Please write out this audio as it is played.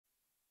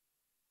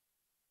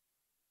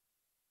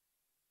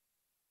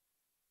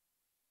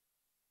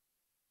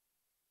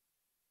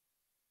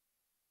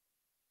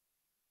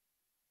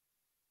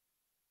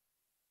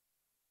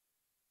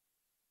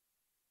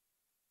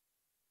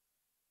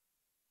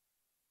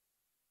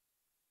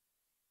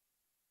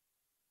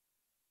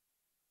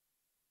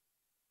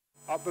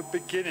at the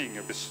beginning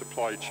of this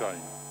supply chain.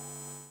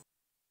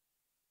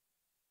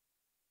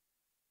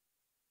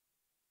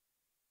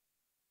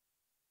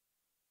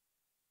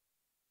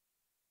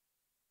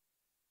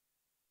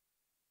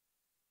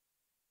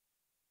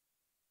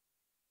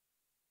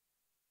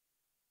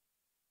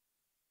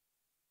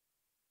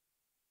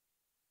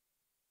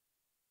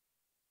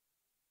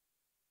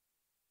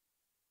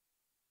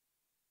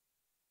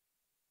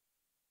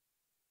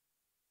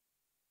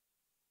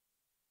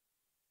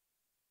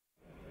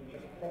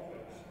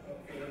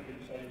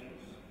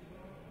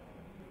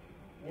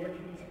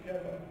 Working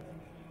together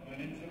on an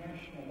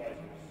international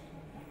basis,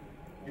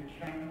 we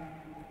can,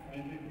 and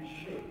indeed we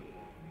should,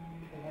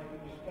 promote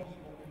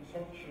responsible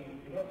consumption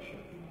and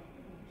production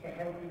to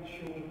help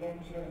ensure the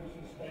long-term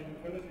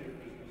sustainability of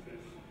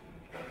businesses,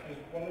 as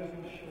well as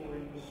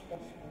ensuring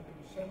responsible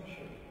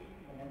consumption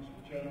amongst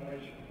the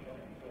generation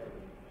coming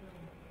through.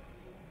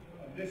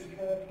 And this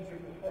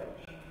cooperative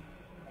approach,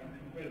 I'm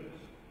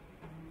convinced,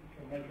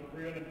 can make a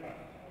real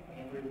impact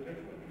and a real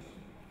difference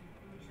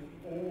to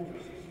all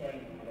the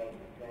sustainable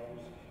development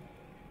goals,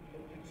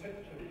 but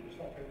particularly the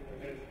topic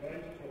we're here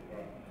today to talk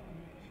about,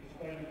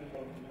 Sustainable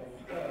Development Goals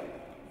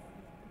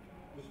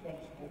 12,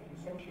 responsible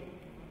consumption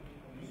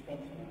and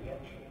responsible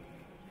production.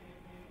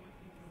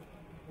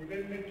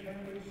 Within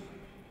mid-campus,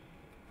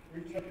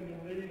 we've taken the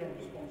lead on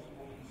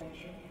responsible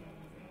consumption.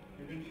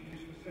 We've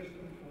introduced a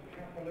system called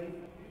Happily,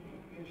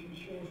 which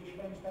ensures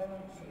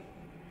transparency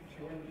to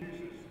end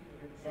users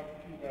of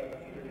exactly where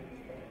the food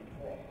is coming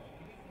from.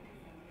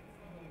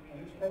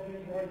 And it's probably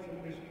right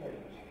at this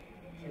point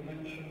to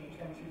mention the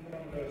 20th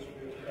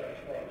anniversary of fair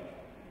trade.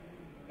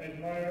 Ed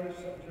Mayo,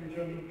 Secretary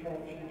General of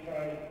Culture UK,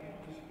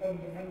 was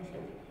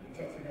fundamental in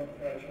setting up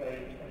fair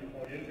trade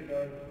 25 years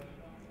ago,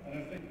 and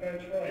I think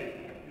fair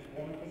trade is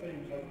one of the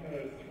themes I've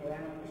heard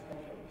throughout this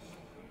conference,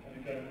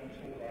 and again we'll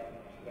talk about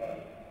today.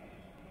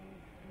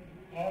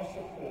 Our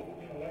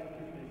support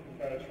collectively for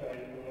fair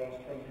trade in the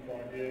last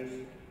 25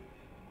 years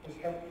has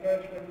helped fair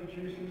trade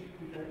producers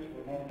be brought to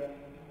a market.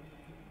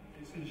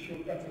 It's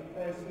ensured better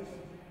prices,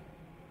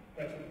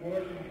 better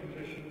working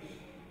conditions,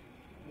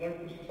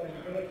 local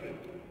sustainability,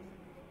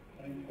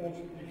 and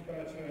importantly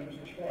fair terms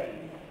of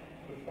trade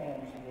for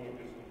farmers and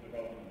workers in the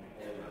development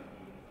world.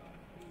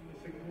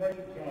 It's a great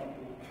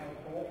example of how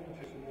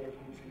cooperatives are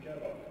working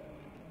together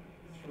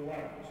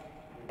throughout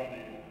the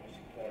running of the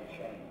supply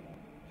chain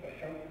to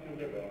help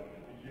deliver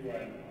the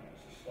UN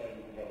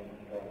Sustainable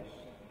Development Goals.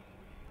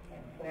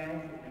 I'm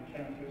proud that we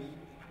counters,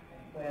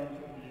 I'm proud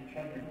that the UK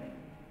movement,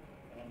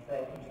 and I'm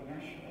proud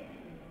internationally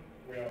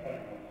we are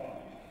playing our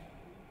part.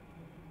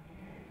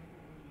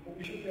 But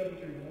we should be able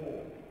to do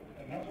more,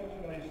 and that's what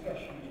today's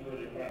session is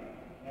really about.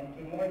 And I'm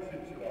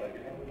delighted today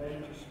we have a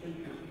range of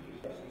speakers to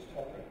discuss this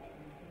topic.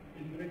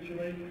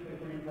 Individually, they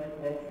bring a great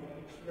wealth of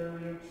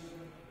experience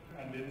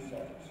and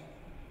insight.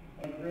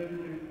 And I really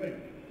do think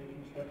we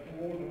can tell a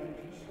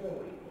coordinated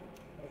story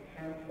of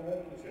how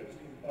cooperatives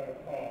can play a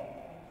part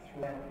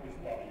throughout this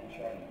value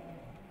chain.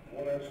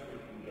 What else we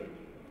can do?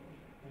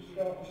 We'll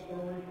start the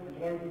story from a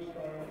global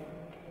scale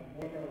and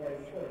work our way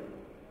through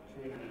to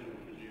individual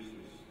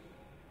producers.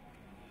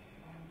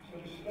 So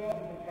to start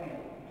with the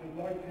panel, I'm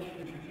delighted to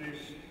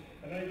introduce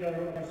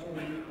Inigo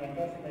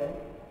Asori-Landazzo,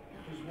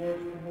 who's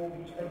worked for more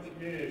than 20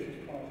 years as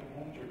part of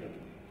Mondragon.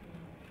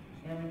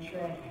 He's now in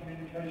charge of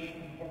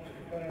communication and public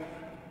affairs,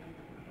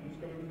 and has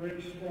got a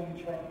really strong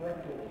track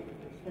record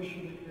of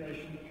pushing the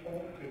creation of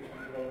cooperatives in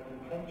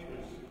developing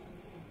countries.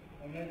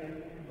 Inigo,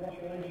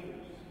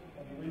 congratulations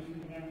on the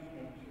recent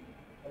announcement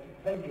of the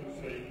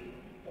presidency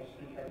of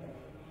CICO.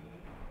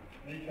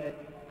 Nico.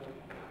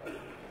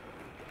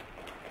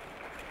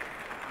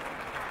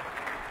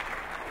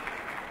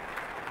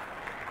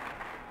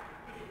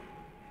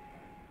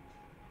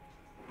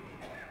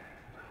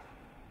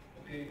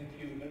 Okay, thank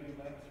you very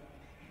much,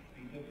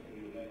 Peter, for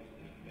your nice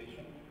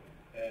presentation.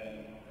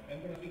 I'm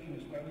going to speak in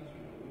Spanish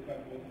because we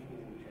have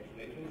wonderful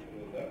translators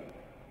over there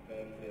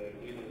that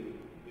will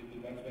do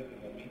much better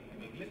than me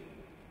in English.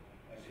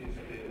 Así es,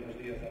 buenos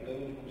días a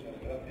todos,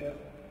 muchas gracias.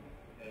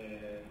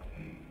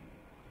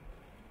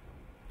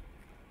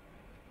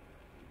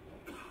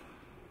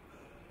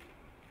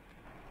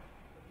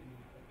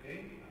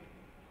 Okay.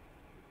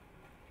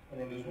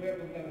 Bueno, les voy a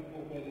contar un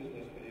poco de la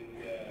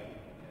experiencia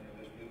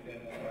en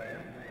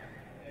Navarra.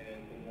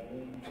 Como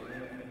un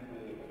ejemplo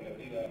de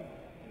cooperativa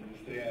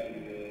industrial y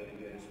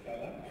de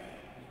escala.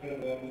 Espero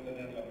que podamos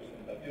tener la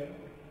presentación,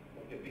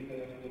 porque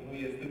Peter ha sido muy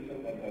estricto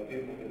en cuanto al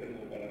tiempo que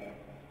tengo para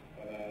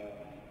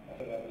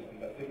hacer la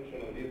presentación,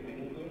 solo 10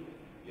 minutos,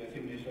 y así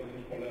mis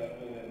otros colegas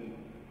pueden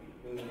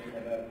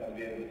exponer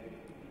también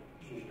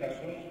sus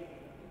casos.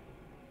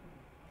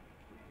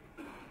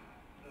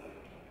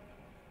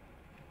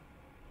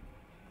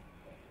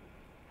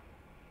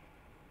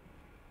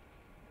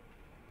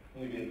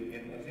 Muy bien,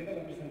 mientras llega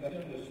la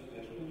presentación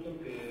les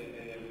cuento que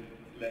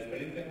la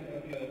experiencia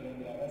cooperativa de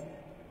Mondragón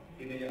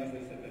tiene ya más de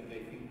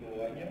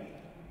 75 años.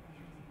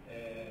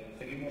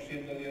 Seguimos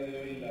siendo a día de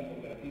hoy la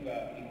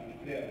cooperativa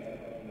industrial más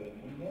grande del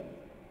mundo.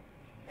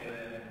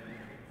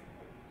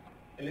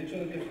 El hecho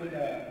de que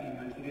fuera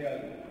industrial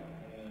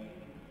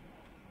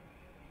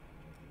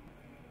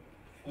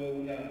fue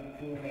una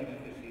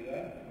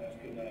necesidad,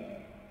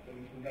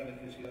 una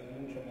necesidad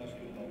mucho más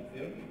que una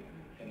opción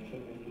que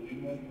nosotros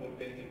tuvimos,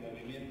 porque el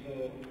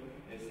movimiento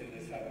se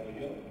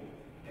desarrolló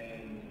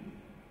en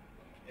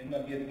un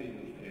ambiente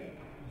industrial,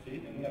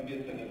 ¿sí? En un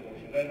ambiente de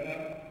posguerra,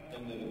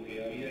 donde lo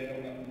que había era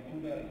una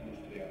cultura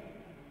industrial.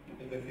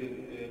 Es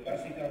decir,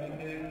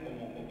 básicamente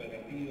como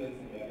cooperativas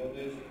y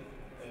valores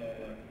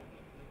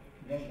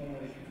no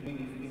somos muy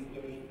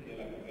distintos de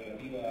la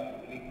cooperativa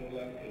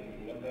agrícola que en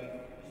Rwanda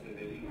se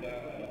dedica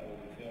a la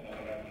producción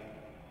agraria.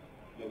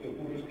 Lo que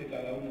ocurre es que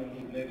cada uno en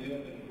su medio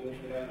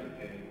encuentra lo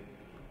que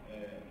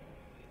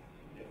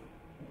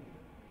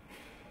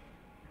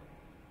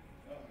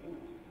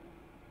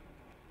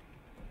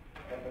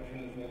por si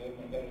les voy a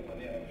contar lo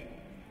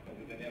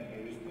que tenían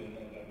previsto en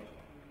otra cosa.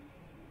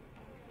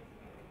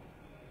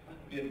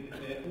 Bien,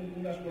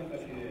 unas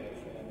cuantas ideas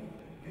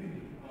solamente.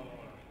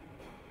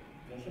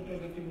 Nosotros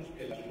decimos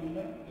que la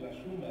suma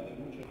de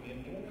muchos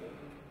miembros,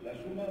 la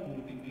suma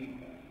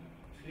multiplica,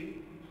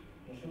 ¿sí?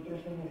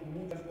 Nosotros somos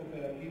muchas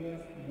cooperativas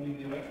muy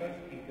diversas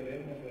y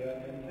creemos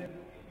realmente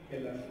que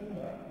la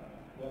suma,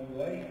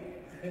 cuando hay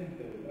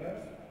gente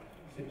detrás,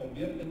 se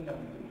convierte en una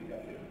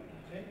multiplicación,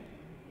 ¿sí?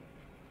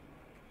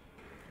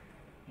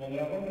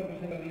 Mondragón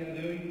representa a día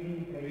de hoy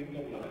un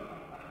proyecto global.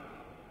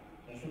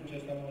 Nosotros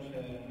estamos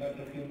en más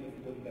de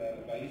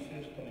 150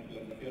 países con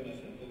implantaciones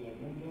en todo el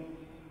mundo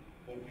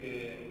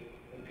porque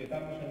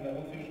estamos en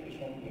negocios que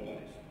son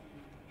globales.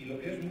 Y lo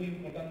que es muy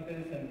importante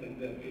es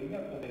entender que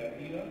una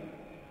cooperativa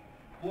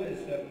puede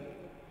ser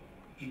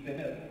y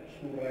tener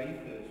sus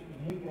raíces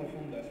muy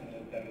profundas en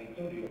el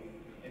territorio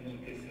en el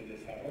que se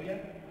desarrolla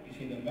y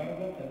sin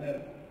embargo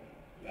tener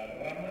las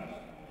ramas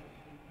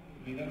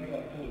mirando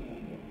a todo el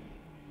mundo.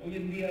 Hoy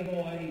en día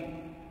no hay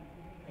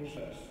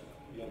cosas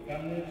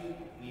locales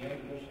ni hay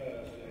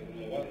cosas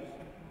globales.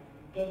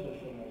 Todos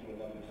somos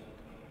globales.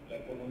 La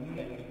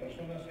economía y las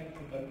personas se han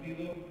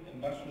convertido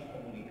en vasos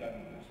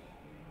comunicantes.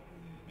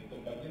 Mi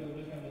compañero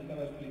Luis me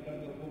estaba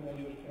explicando cómo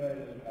ellos traen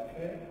el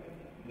café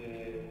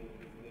de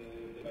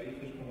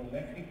países como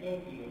México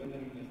y lo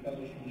venden en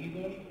Estados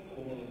Unidos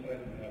o cómo lo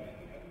traen de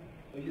América.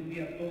 Hoy en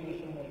día todos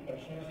somos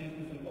personas y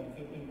este es el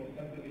concepto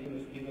importante que yo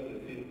les quiero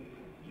decir,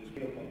 les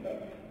quiero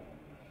contar.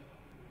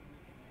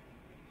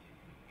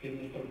 Que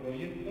nuestro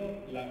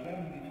proyecto, la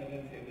gran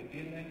diferencia que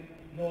tiene,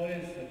 no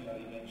es en la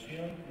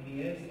dimensión,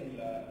 ni es en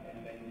la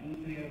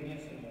industria, ni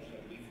es en los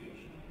servicios.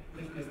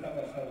 Es que está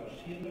basado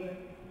siempre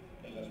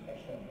en las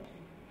personas.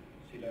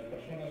 Si las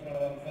personas van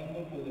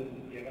avanzando, pueden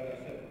llegar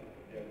a ser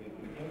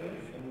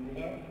agricultores en un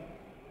lugar,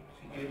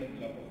 si tienen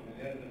la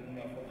oportunidad de tener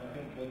una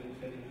formación, pueden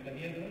ser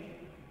ingenieros,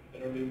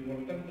 pero lo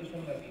importante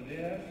son las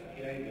ideas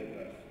que hay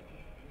detrás.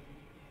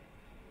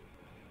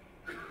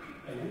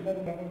 El Grupo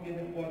Mondragón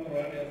tiene 4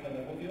 áreas de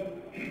negocio,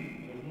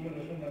 los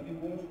números son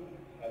antiguos,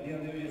 a día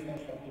de hoy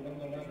estamos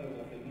facturando más de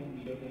 12.000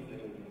 millones de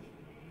euros.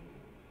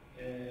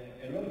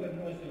 El orden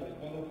no es el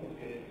adecuado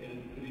porque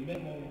el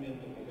primer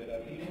movimiento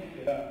cooperativo,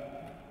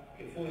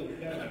 que fue el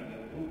germen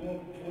del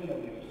grupo, fue la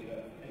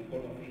universidad. El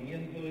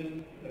conocimiento es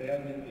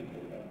realmente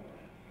importante.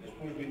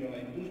 Después vino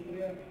la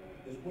industria,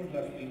 después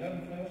las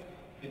finanzas,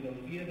 que nos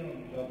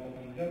dieron la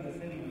oportunidad de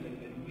ser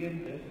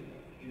independientes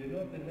y de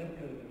no tener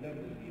que depender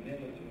del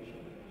dinero de nosotros.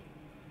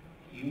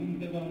 Y un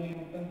tema muy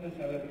importante es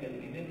saber que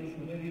el dinero es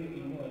un medio y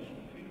no es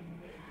un fin.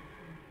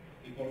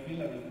 Y por fin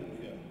la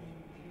distribución.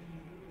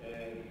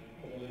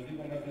 Como les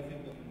digo, más de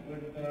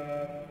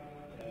 150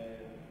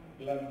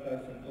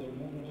 plantas en todo el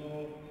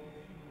mundo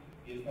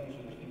y estamos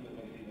en los 5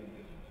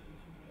 continentes.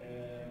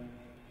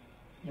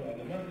 Bueno,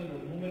 además de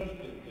los números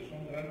que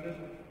son grandes,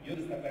 yo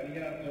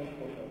destacaría 2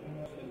 cosas.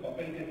 Uno es el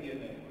papel que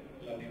tiene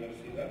la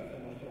universidad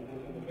en nuestro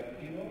grupo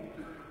cooperativo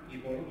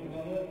y por otro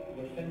lado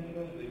los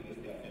centros de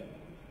investigación.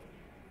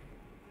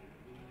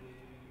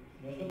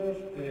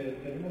 Nosotros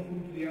tenemos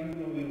un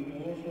triángulo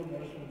virtuoso,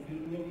 no es un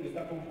círculo, que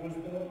está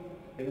compuesto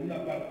de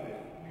una parte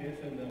que es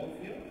el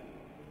negocio,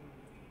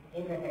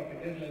 otra parte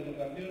que es la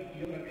educación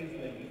y otra que es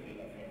la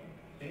investigación,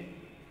 ¿sí?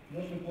 No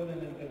se pueden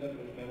entender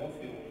los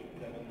negocios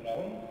de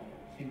Mondragón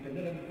sin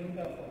tener en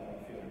cuenta la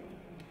formación.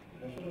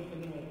 Nosotros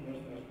tenemos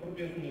nuestras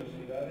propias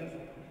universidades,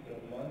 pero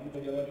como han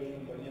dicho ya varios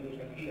compañeros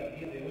aquí, a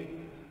día de hoy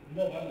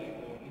no vale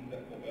con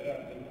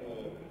intercooperar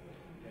dentro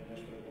de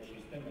nuestro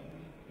ecosistema.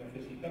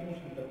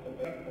 Necesitamos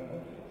intercooperar con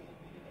otros.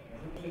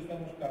 Nosotros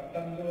estamos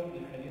captando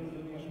ingenieros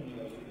de otras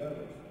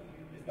universidades,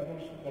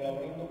 estamos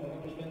colaborando con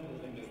otros centros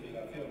de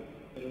investigación,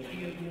 pero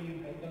sí es muy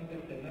importante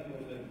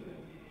tenerlos dentro,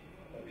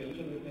 porque el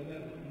hecho de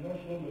tener no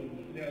solo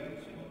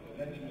industriales, sino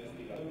tener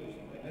investigadores,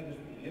 tener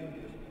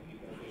estudiantes y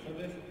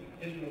profesores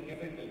es lo que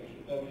hace que el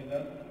resultado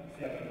final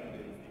sea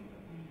realmente distinto.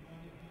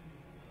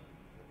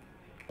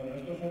 Bueno,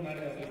 estos son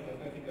áreas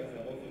estratégicas de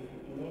negocio y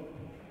futuro.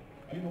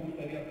 A mí me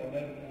gustaría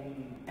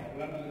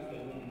hablarles de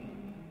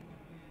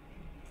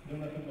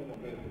un ejemplo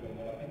concreto.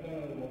 Cuando la gente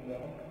habla de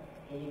Mondragón,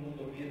 todo el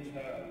mundo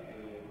piensa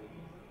que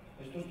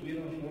estos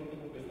tuvieron suerte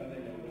porque están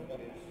en Europa,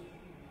 que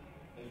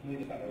es muy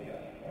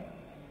desarrollada, ¿no?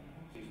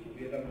 Si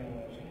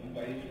estuviéramos en un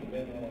país con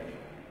menos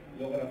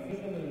Lo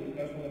gracioso del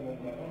caso de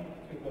Mondragón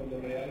es que cuando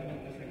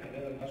realmente se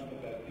generan más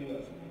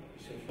cooperativas y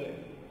se fue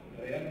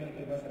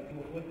realmente más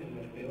activo fue en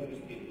los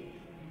peores tiempos.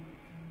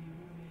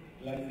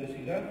 La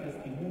necesidad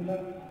estimula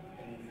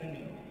el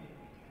ingenio.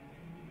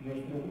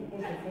 Nuestro grupo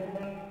se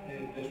forma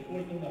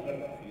después de una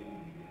guerra civil.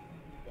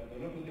 Cuando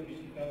el otro día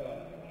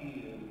visitaba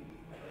aquí el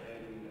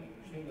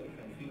Museo del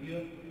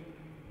Genocidio,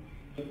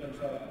 yo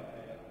pensaba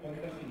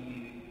cuántas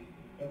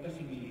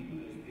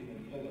similitudes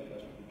tienen todas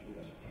las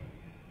culturas.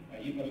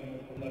 Allí pasamos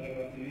por la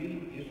guerra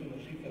civil y eso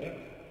nos hizo ver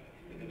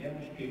que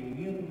teníamos que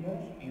unirnos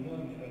y no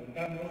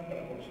enfrentarnos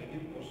para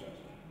conseguir cosas,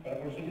 para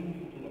conseguir un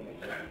futuro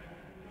mejor.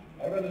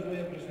 Ahora les voy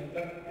a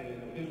presentar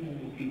lo que es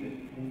Mundukide.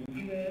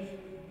 Mundukide es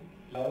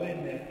la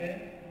ONG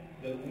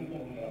del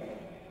grupo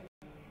Mondragón.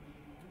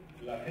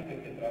 La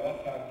gente que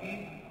trabaja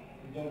aquí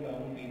dona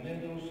un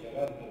dinero, se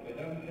va al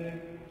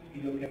cooperante y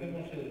lo que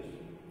hacemos es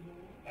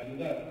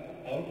ayudar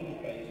a otros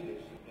países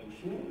del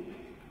sur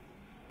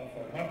a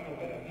formar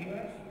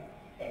cooperativas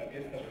para que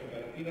estas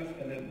cooperativas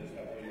generen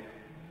desarrollo.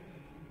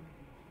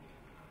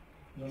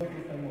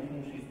 Nosotros tenemos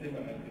un sistema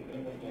en el que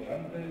tenemos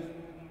donantes,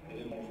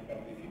 tenemos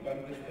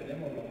participantes,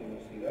 tenemos la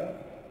universidad,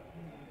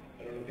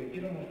 pero lo que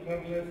quiero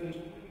mostrarles es,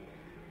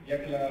 ya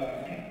que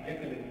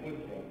el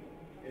encuentro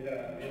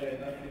era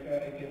en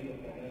África, he querido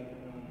poner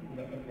un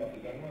ejemplo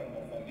africano, en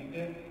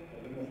Mozambique,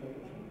 tenemos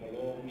otros en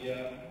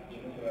Colombia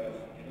y en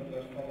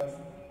otras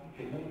zonas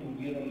que no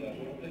tuvieron la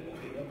suerte o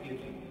que no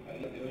tienen a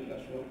día de hoy la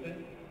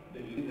suerte de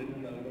vivir en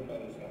una Europa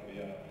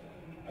desarrollada.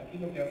 Aquí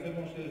lo que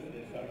hacemos es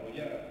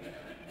desarrollar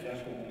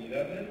las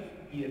comunidades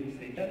y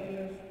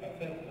enseñarles a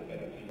hacer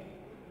cooperativa.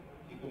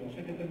 Y como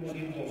sé que tengo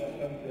tiempo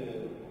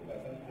bastante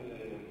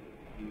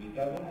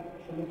limitado,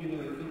 solo quiero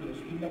decirles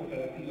que una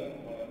cooperativa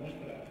como la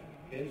nuestra,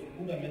 que es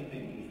puramente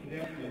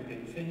industrial, lo que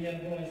enseña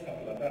no es a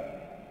aplatar,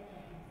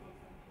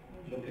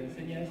 lo que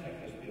enseña es a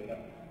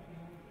gestionar.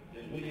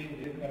 Les voy a ir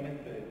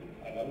directamente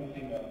a la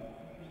última,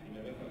 si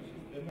me deja el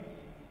sistema.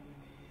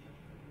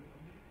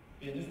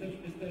 Bien,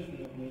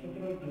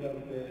 nosotros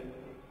durante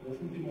los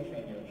últimos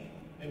años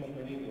hemos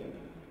venido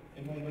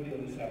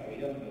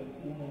desarrollando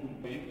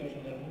proyectos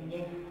en el mundo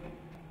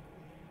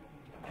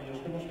en los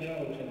que hemos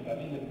creado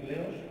 80.000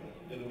 empleos,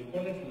 de los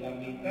cuales la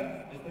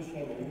mitad, este es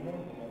solo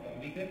uno de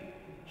Mozambique,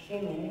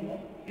 solo uno,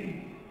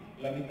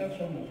 la mitad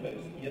son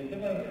mujeres. Y el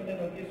tema del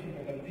género aquí es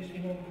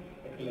importantísimo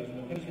porque las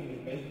mujeres en los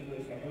países de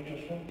desarrollo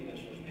son quienes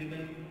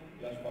sostienen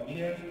las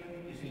familias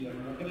y sin las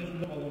mujeres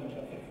no podemos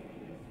hacer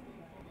futuro.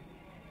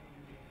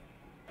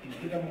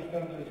 Quisiera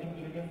mostrarles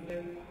simplemente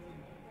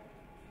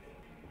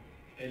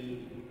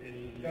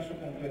el caso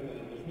concreto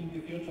de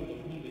 2018 a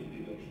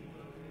 2022.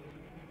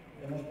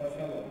 Hemos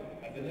pasado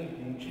a tener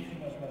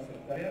muchísimas más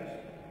hectáreas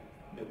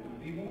de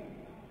cultivo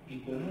y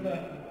con una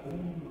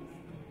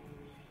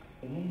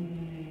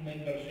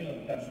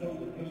inversión tan solo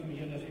de 3,5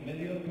 millones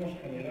hemos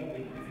generado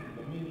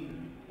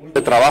 25.000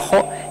 de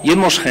trabajo y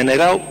hemos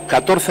generado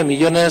 14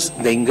 millones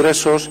de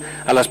ingresos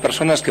a las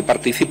personas que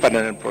participan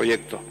en el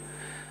proyecto.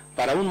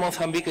 Para un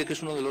Mozambique, que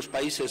es uno de los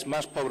países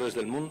más pobres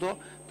del mundo,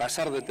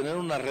 pasar de tener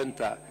una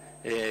renta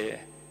de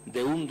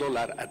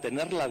 $1 a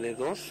tenerla de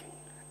 2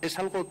 es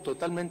algo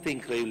totalmente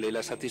increíble, y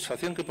la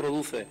satisfacción que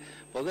produce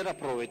poder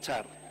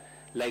aprovechar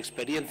la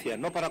experiencia,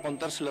 no para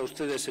contársela a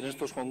ustedes en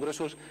estos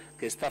congresos,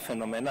 que está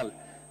fenomenal,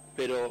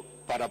 pero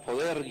para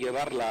poder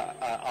llevarla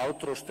a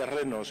otros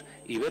terrenos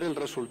y ver el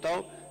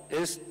resultado,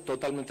 es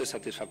totalmente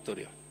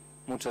satisfactorio.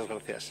 Muchas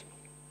gracias.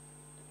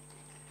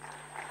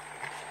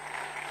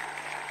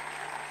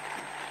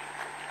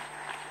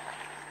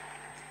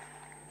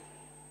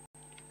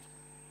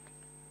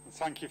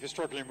 Thank you for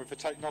struggling with the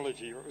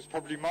technology. It was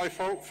probably my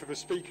fault for the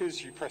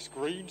speakers. You press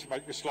green to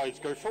make the slides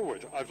go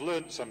forward. I've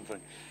learnt something.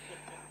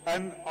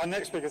 Our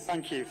next speaker,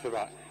 thank you for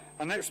that.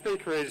 Our next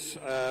speaker is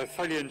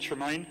Falian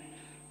Tremaine.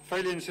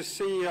 Falian's the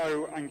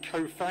CEO and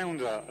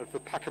co-founder of the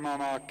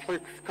Pachamama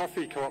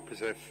Coffee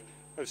Cooperative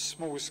of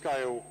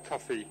small-scale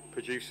coffee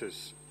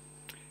producers.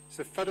 It's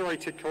a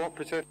federated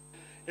cooperative.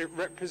 It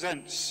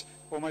represents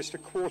almost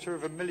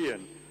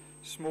 250,000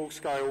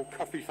 small-scale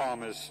coffee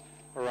farmers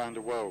around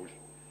the world.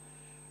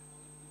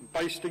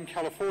 Based in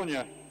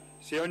California,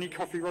 it's the only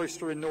coffee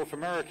roaster in North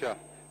America,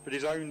 but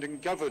is owned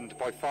and governed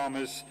by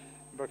farmers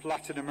in both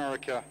Latin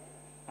America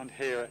and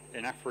here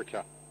in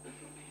Africa.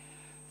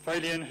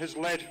 Falian has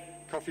led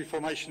coffee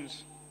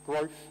formation's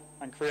growth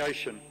and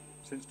creation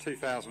since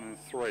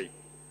 2003.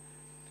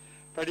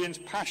 Falian's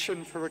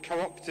passion for the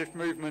cooperative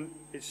movement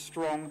is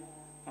strong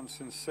and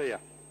sincere.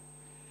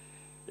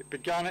 It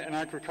began at an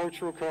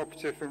agricultural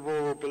cooperative in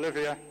rural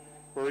Bolivia,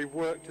 where he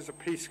worked as a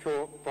Peace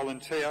Corps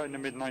volunteer in the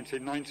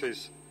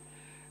mid-1990s,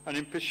 and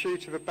in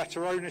pursuit of a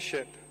better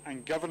ownership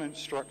and governance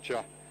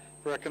structure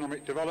for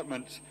economic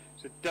development,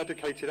 is a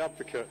dedicated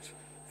advocate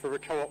for the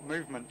co-op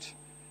movement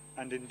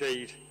and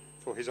indeed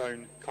for his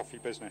own coffee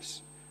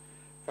business.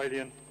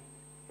 Falian,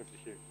 over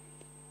to you.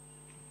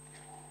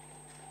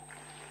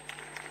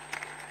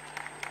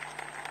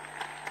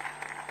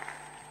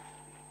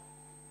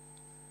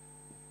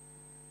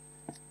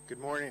 Good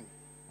morning,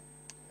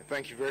 and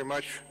thank you very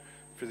much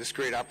for this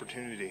great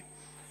opportunity.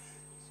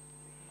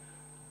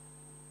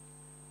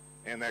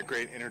 and that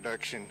great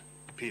introduction,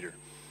 Peter.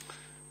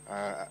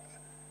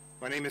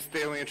 My name is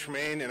Thalian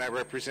Tremaine, and I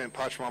represent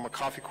Pachamama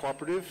Coffee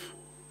Cooperative.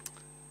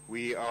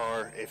 We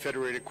are a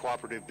federated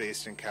cooperative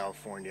based in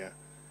California,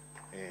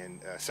 in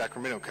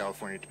Sacramento,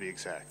 California to be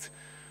exact,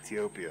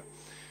 Ethiopia.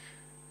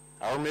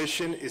 Our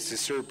mission is to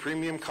serve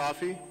premium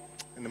coffee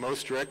in the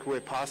most direct way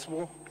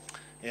possible,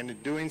 and in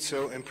doing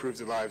so, improve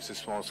the lives of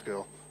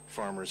small-scale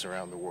farmers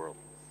around the world.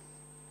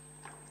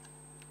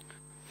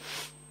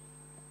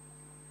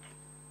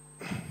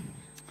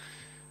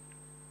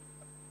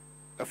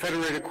 A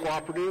federated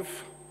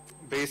cooperative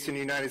based in the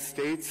United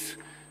States.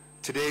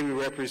 Today we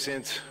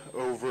represent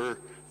over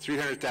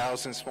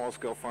 300,000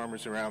 small-scale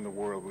farmers around the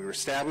world. We were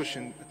established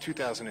in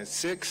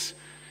 2006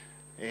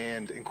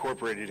 and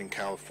incorporated in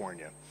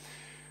California.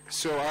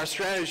 So our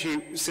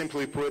strategy,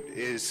 simply put,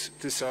 is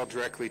to sell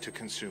directly to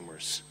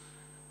consumers.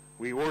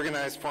 We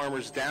organize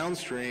farmers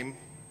downstream,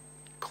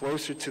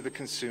 closer to the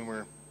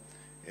consumer,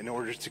 in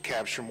order to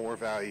capture more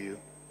value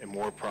and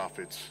more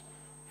profits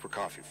for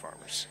coffee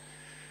farmers.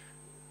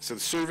 So the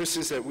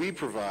services that we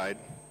provide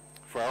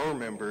for our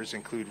members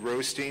include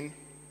roasting,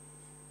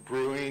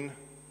 brewing,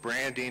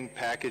 branding,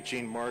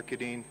 packaging,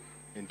 marketing,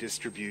 and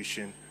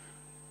distribution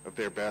of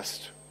their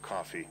best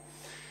coffee.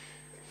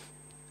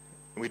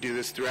 And we do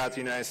this throughout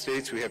the United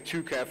States. We have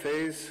 2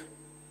 cafes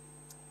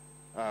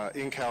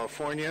in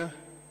California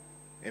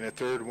and a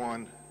 3rd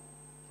one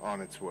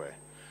on its way.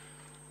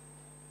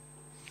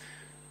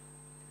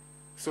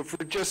 So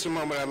for just a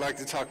moment, I'd like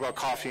to talk about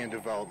coffee and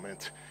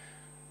development.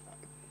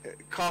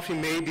 Coffee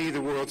may be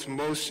the world's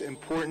most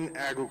important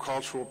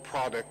agricultural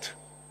product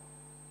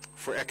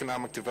for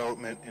economic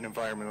development and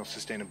environmental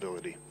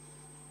sustainability.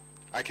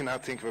 I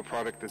cannot think of a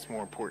product that's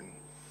more important.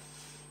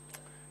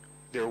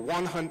 There are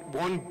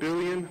 1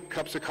 billion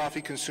cups of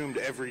coffee consumed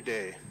every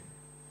day.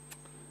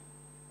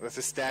 That's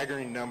a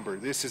staggering number.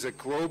 This is a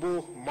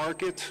global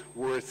market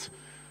worth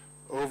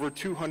over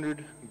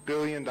 $200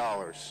 billion.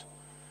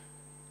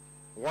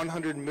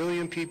 100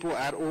 million people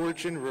at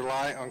origin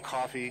rely on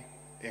coffee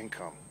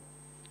income.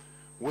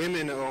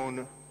 Women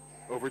own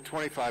over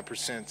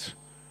 25%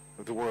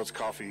 of the world's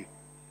coffee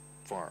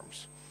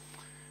farms.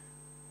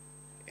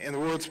 And the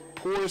world's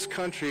poorest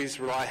countries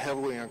rely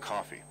heavily on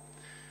coffee.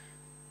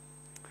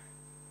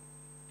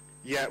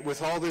 Yet,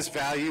 with all this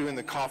value in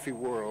the coffee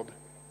world,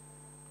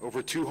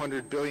 over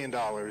 $200 billion,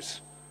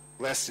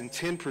 less than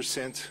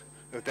 10%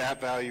 of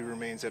that value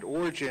remains at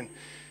origin.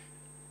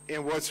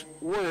 And what's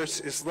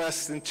worse is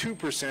less than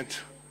 2%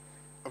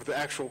 of the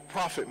actual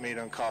profit made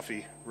on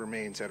coffee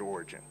remains at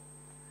origin.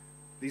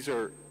 These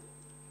are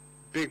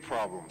big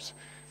problems.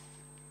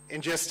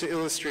 And just to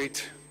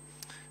illustrate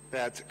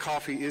that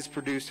coffee is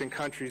produced in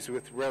countries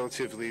with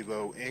relatively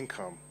low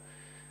income.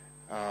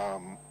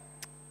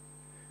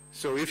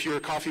 So if you're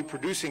a coffee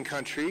producing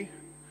country,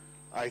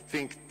 I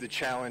think the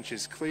challenge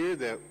is clear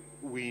that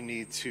we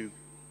need to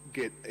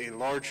get a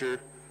larger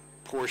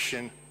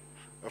portion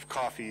of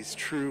coffee's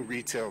true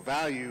retail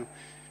value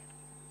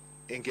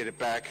and get it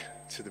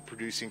back to the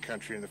producing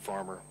country and the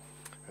farmer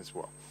as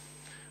well.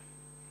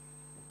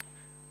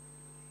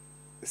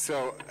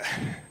 So,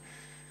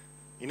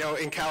 you know,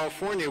 in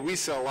California, we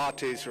sell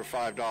lattes for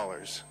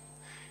 $5.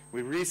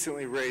 We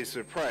recently raised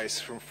the price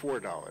from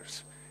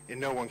 $4, and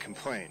no one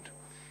complained.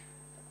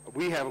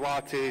 We have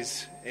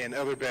lattes and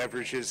other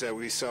beverages that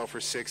we sell for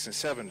 $6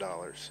 and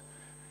 $7.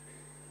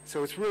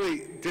 So it's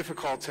really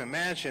difficult to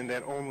imagine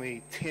that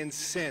only 10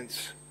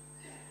 cents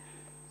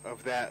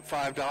of that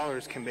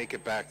 $5 can make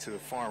it back to the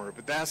farmer.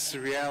 But that's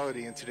the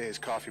reality in today's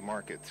coffee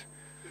market.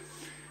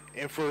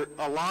 And for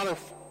a lot of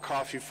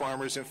coffee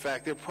farmers, in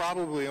fact, they're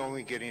probably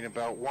only getting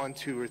about 1,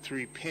 2, or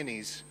 3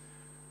 pennies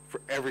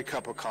for every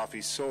cup of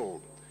coffee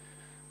sold.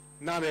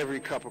 Not every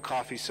cup of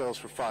coffee sells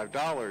for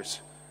 $5,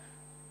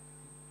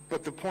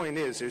 but the point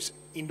is there's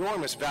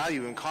enormous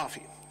value in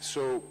coffee.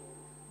 So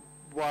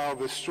while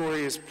the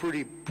story is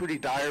pretty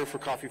dire for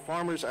coffee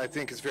farmers, I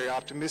think it's very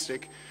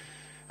optimistic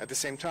at the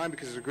same time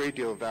because there's a great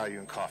deal of value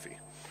in coffee.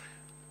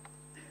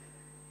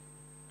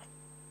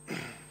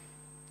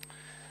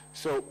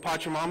 So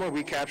Pachamama,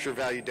 we capture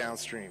value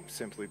downstream,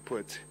 simply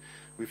put.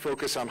 We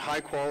focus on high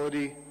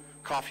quality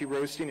coffee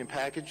roasting and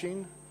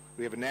packaging.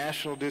 We have a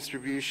national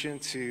distribution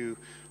to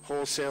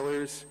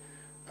wholesalers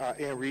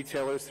and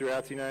retailers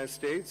throughout the United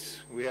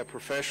States. We have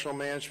professional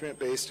management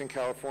based in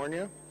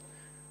California.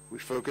 We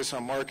focus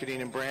on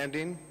marketing and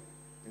branding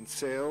and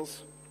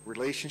sales,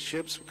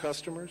 relationships with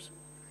customers.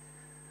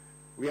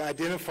 We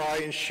identify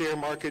and share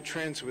market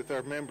trends with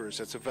our members.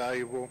 That's a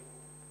valuable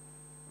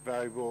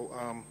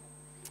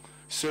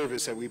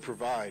service that we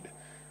provide.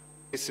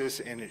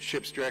 And it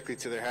ships directly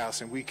to their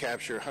house, and we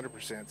capture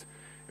 100%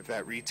 of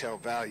that retail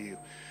value,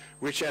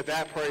 which at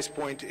that price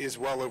point is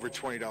well over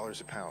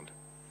 $20 a pound.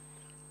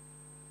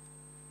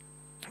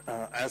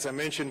 As I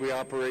mentioned, we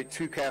operate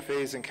 2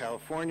 cafes in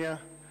California.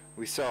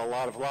 We sell a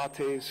lot of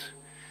lattes,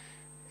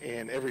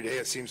 and every day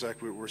it seems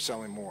like we're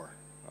selling more.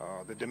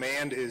 The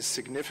demand is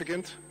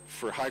significant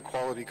for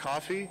high-quality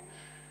coffee,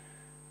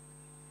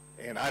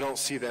 and I don't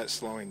see that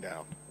slowing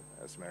down,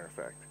 as a matter of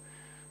fact.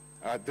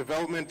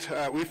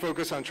 We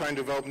focus on trying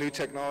to develop new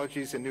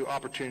technologies and new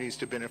opportunities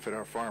to benefit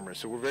our farmers.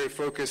 So we're very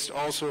focused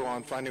also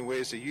on finding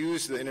ways to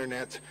use the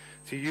internet,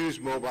 to use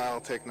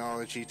mobile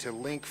technology, to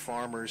link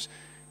farmers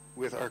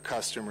with our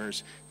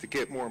customers, to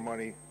get more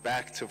money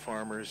back to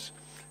farmers,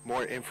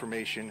 more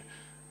information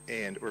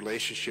and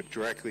relationship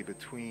directly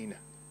between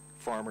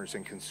farmers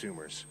and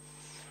consumers.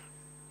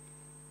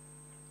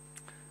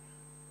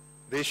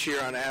 This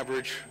year, on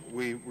average,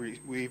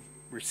 we've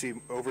received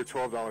over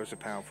 $12 a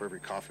pound for every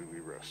coffee we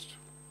roast.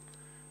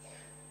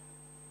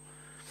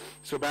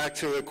 So back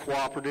to the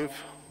cooperative,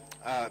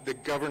 the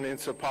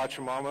governance of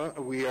Pachamama.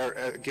 We are,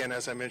 again,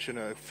 as I mentioned,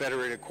 a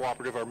federated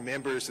cooperative. Our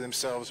members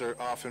themselves are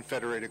often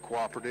federated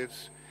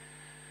cooperatives.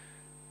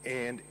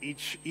 And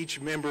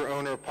each member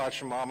owner of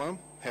Pachamama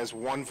has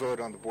one vote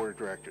on the board of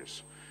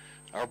directors.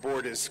 Our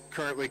board is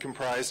currently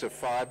comprised of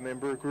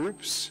 5-member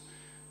groups,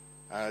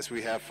 as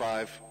we have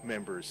 5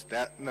 members.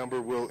 That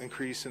number will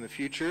increase in the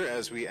future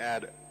as we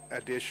add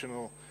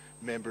additional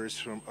members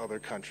from other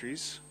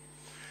countries.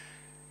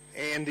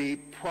 And the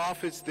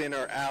profits then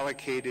are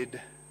allocated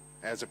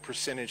as a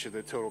percentage of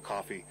the total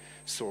coffee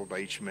sold by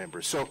each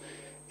member. So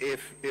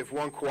if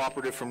one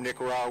cooperative from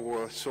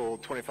Nicaragua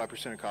sold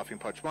 25% of coffee in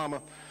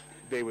Pachamama,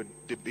 they would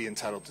be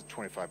entitled to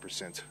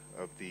 25%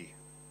 of the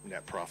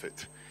net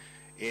profit.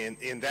 And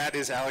that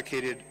is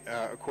allocated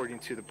according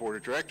to the board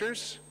of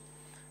directors.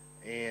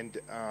 And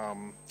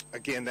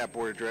again, that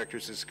board of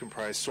directors is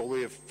comprised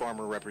solely of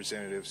farmer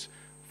representatives,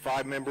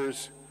 5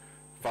 members,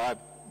 5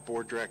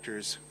 board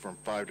directors from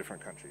 5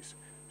 different countries.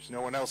 There's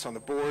no one else on the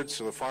board,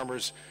 so the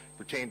farmers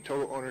retain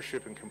total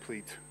ownership and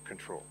complete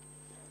control.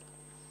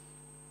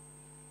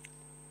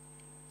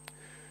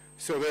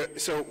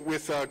 So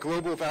with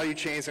global value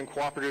chains and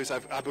cooperatives,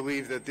 I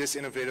believe that this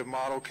innovative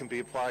model can be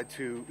applied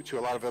to a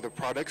lot of other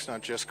products,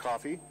 not just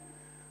coffee.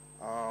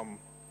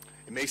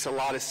 It makes a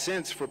lot of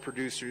sense for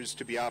producers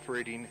to be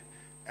operating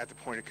at the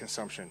point of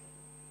consumption.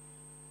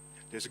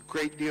 There's a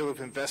great deal of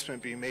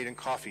investment being made in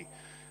coffee.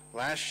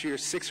 Last year,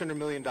 $600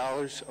 million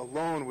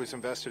alone was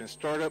invested in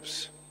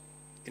startups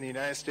in the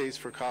United States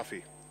for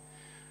coffee.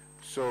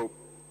 So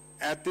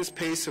at this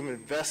pace of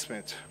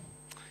investment,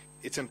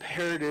 it's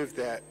imperative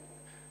that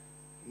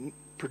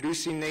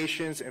producing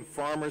nations and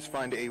farmers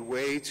find a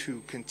way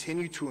to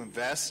continue to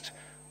invest,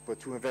 but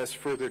to invest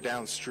further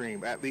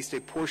downstream. At least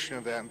a portion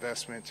of that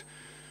investment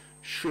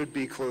should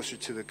be closer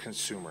to the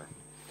consumer.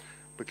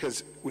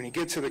 Because when you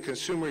get to the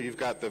consumer, you've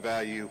got the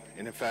value,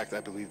 and in fact, I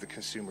believe the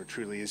consumer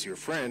truly is your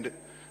friend,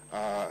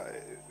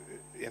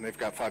 and they've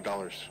got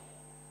 $5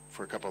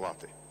 for a cup of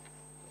latte.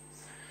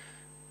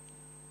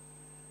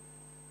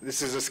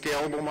 This is a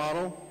scalable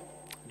model,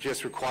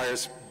 just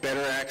requires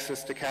better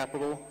access to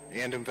capital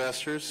and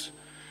investors.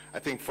 I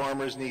think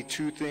farmers need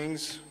 2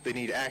 things. They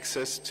need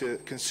access to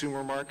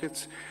consumer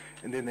markets,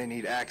 and then they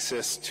need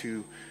access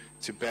to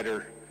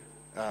better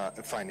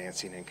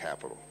financing and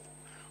capital.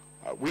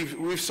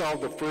 We've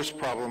solved the first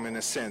problem in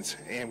a sense,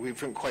 and we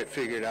haven't quite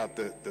figured out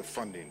the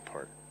funding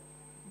part.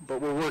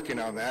 But we're working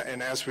on that,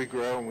 and as we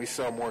grow and we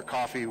sell more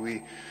coffee,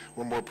 we're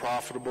more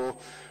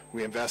profitable,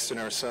 we invest in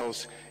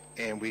ourselves,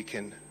 and we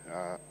can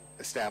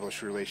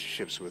establish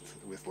relationships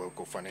with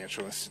local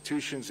financial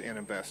institutions and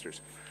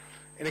investors.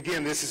 And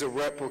again, this is a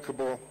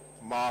replicable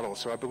model,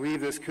 so I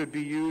believe this could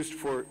be used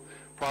for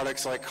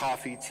products like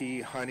coffee, tea,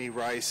 honey,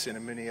 rice,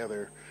 and many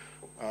other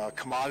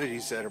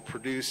commodities that are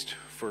produced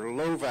for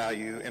low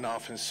value and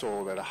often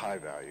sold at a high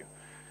value.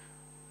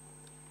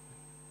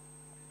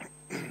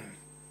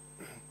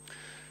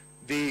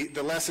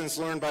 The lessons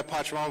learned by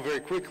Pachamama very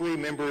quickly,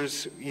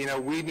 members, we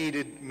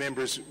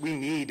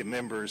need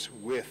members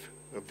with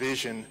a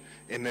vision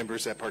and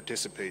members that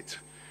participate.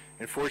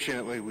 And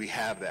fortunately, we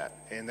have that,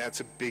 and that's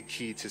a big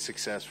key to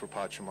success for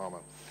Pachamama.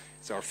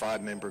 It's our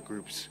 5-member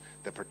groups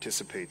that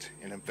participate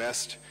and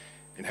invest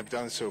and have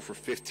done so for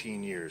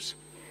 15 years.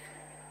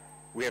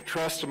 We have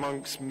trust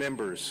amongst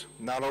members,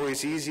 not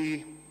always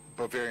easy,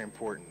 but very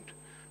important.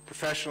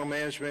 Professional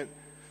management,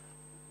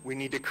 we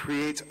need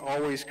to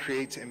always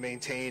create and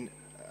maintain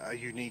a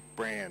unique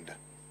brand.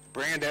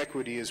 Brand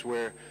equity is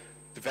where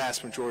the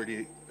vast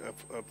majority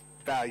of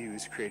value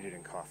is created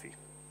in coffee.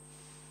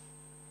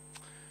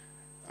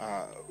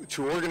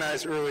 To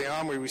organize early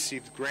on, we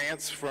received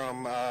grants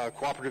from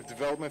Cooperative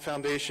Development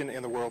Foundation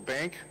and the World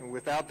Bank, and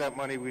without that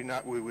money, we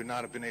would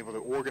not have been able to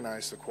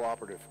organize the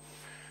cooperative.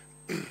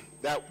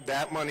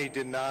 That money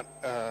did not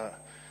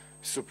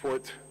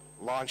support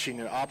launching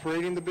and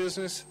operating the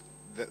business.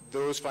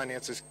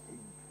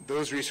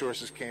 Those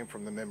resources came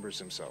from the members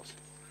themselves.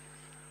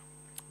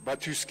 But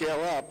to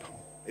scale up,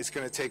 it's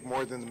going to take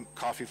more than the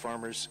coffee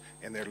farmers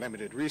and their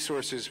limited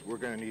resources. We're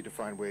going to need to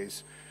find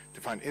ways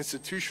to find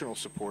institutional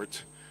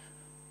support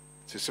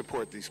to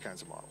support these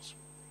kinds of models.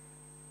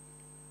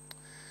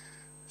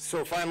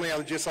 So finally, I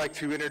would just like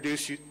to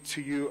introduce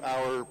to you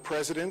our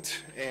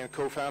president and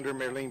co-founder,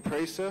 Marlene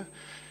Presa.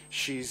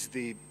 She's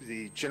the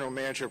general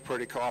manager of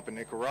Cooperative Co-op in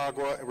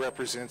Nicaragua. It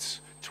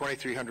represents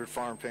 2,300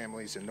 farm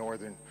families in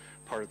northern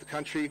part of the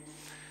country.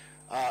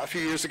 A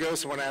few years ago,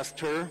 someone asked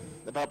her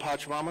about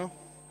Pachamama,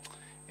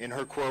 And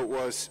her quote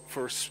was,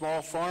 "For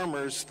small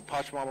farmers, the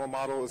Pachamama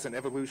model is an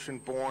evolution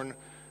born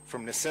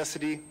from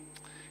necessity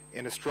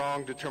and a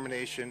strong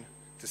determination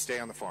to stay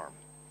on the farm."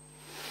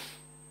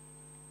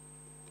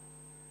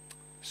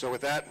 So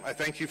with that, I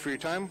thank you for your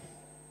time.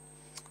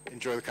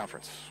 Enjoy the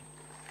conference.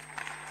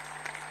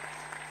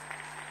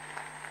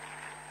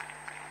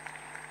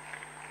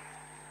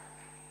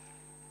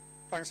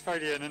 Thanks,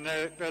 Fabian. And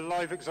they're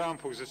live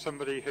examples of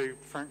somebody who,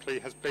 frankly,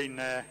 has been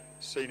there,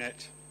 seen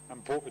it,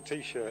 and bought the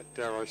T-shirt,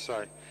 dare I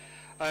say.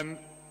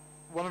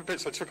 One of the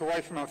bits I took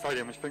away from that,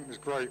 Fabian, which I think was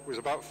great, was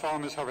about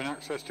farmers having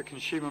access to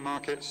consumer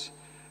markets,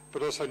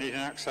 but also needing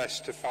access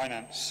to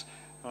finance.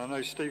 And I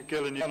know Steve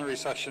Gill in the plenary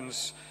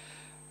sessions,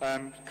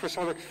 Chris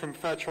Hollick from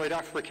Fairtrade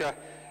Africa.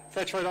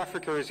 Fairtrade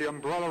Africa is the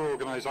umbrella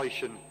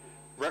organisation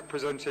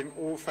representing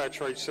all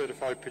Fairtrade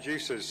certified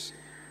producers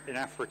in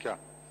Africa.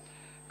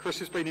 Chris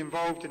has been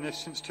involved in this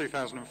since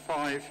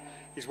 2005.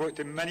 He's worked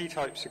in many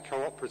types of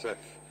cooperative,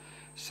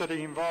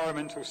 setting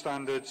environmental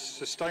standards,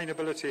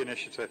 sustainability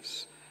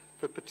initiatives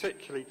for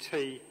particularly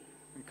tea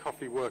and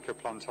coffee worker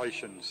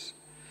plantations.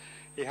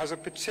 He has a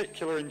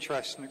particular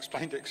interest, and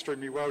explained it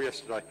extremely well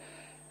yesterday,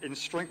 in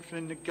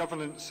strengthening the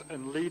governance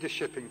and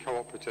leadership in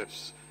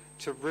cooperatives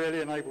to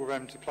really enable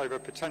them to play their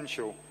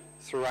potential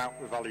throughout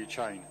the value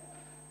chain.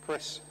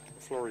 Chris,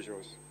 the floor is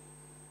yours.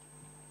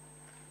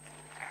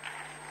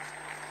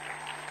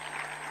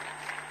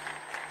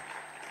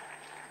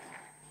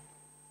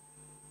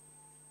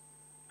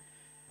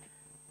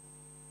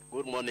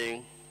 Good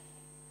morning.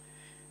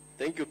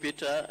 Thank you,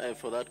 Peter,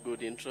 for that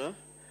good intro.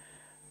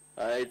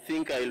 I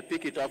think I'll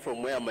pick it up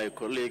from where my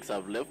colleagues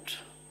have left.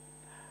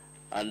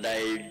 And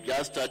I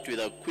just start with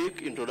a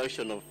quick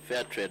introduction of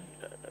fair trade.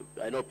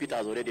 I know Peter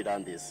has already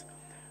done this.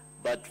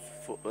 But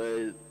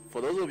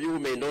for those of you who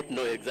may not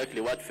know exactly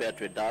what fair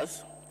trade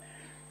does,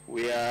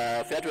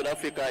 Fair Trade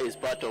Africa is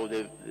part of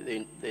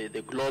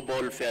the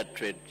global fair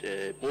trade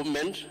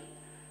movement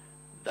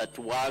that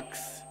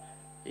works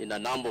in a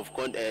number of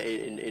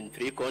in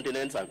 3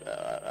 continents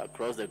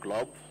across the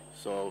globe.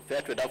 So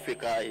Fair Trade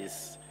Africa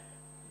is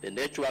the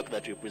network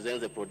that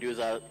represents the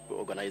producer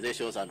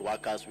organizations and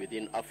workers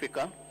within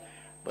Africa.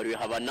 But we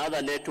have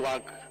another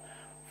network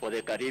for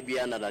the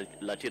Caribbean and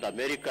Latin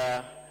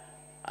America,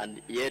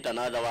 and yet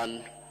another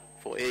one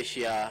for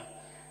Asia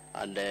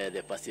and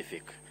the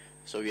Pacific.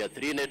 So we have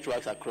 3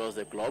 networks across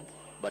the globe,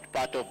 but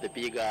part of the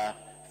bigger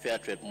fair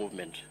trade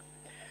movement.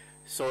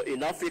 So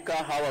in Africa,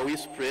 how are we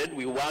spread?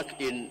 We work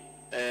in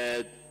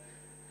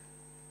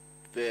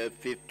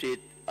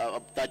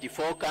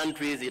 34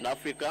 countries in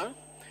Africa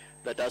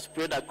that are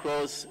spread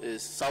across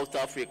South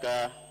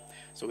Africa.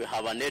 So we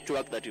have a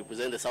network that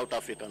represents the South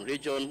African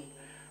region.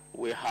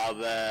 We have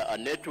a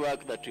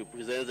network that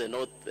represents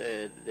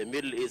the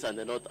Middle East and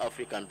the North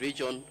African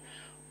region.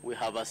 We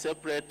have a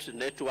separate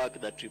network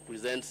that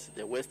represents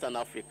the Western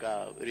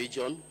Africa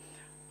region.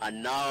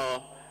 And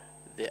now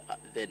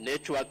the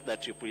network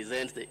that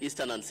represents the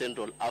Eastern and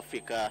Central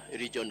Africa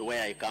region,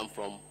 where I come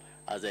from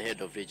as the head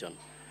of region.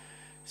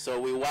 So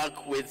we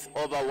work with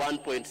over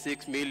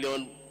 1.6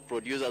 million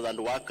producers and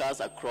workers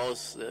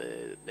across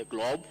the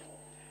globe,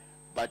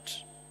 but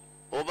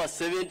over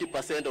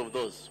 70% of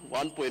those,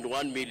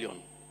 1.1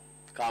 million,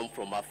 come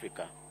from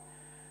Africa.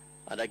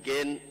 And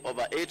again,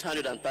 over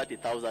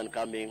 830,000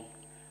 coming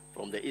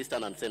from the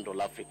Eastern and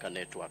Central Africa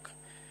network.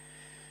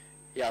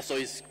 Yeah, so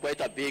it's quite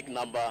a big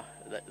number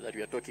that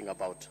we are talking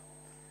about.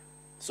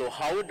 So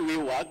how do we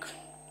work?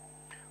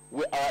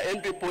 Our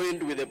entry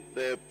point with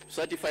the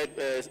certified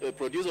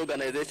producer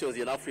organizations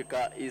in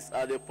Africa is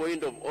at the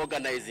point of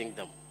organizing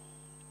them,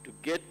 to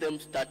get them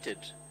started,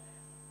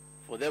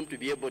 for them to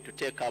be able to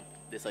take up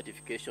the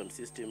certification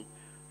system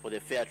for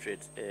the fair trade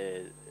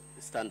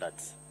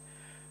standards.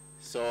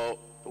 So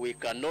we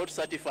cannot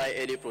certify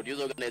any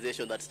producer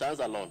organization that stands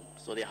alone.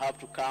 So they have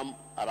to come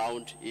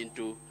around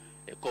into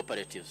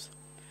cooperatives.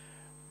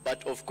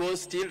 But of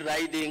course, still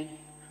riding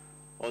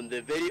on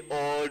the very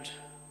old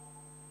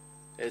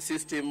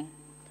system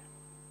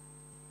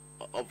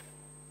of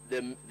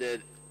the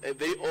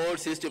very old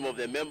system of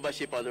the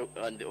membership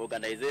and the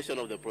organization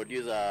of the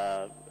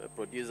producers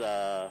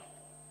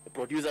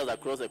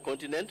across the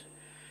continent.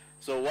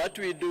 So what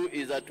we do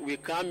is that we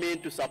come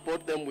in to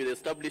support them with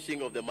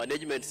establishing of the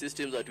management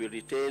systems that will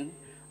retain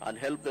and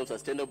help them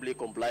sustainably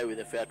comply with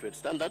the fair trade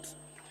standards.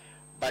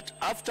 But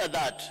after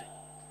that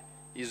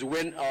is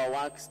when our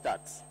work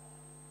starts,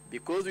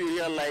 because we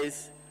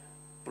realize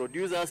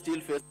producers still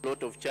face a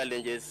lot of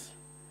challenges,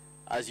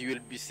 as you will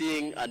be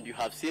seeing and you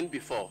have seen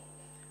before,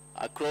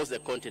 across the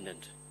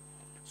continent.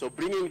 So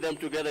bringing them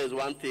together is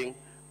one thing,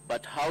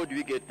 but how do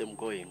we get them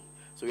going?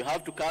 So we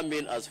have to come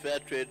in as Fair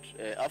Trade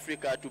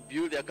Africa to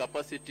build their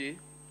capacity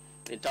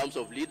in terms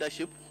of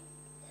leadership,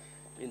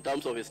 in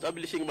terms of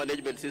establishing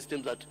management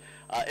systems that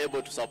are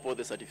able to support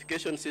the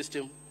certification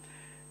system,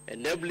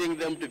 enabling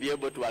them to be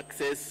able to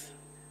access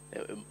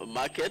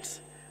markets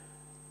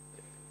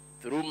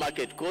through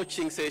market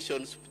coaching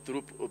sessions,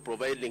 through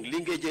providing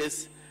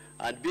linkages,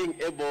 and being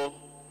able,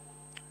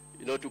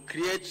 to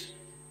create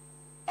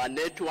a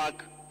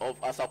network of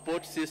a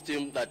support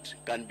system that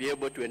can be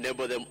able to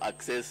enable them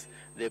access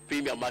the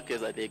premium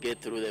markets that they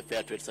get through the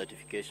fair trade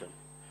certification.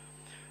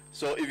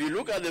 So if you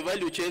look at the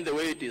value chain, the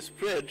way it is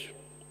spread,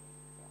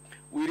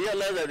 we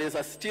realize that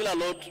there's still a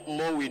lot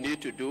more we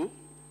need to do,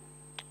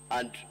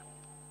 and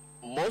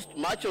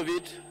much of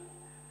it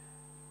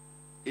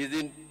is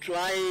in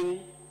trying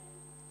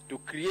to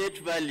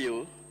create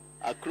value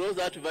across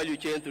that value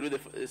chain through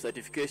the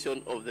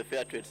certification of the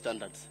fair trade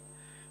standards.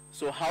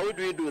 So how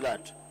do we do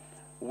that?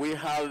 We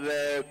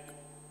have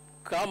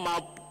come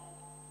up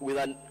with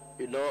a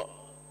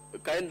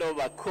kind of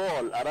a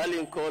call, a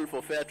rallying call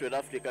for Fair Trade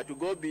Africa to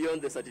go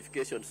beyond the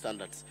certification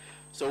standards.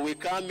 So we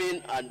come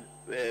in and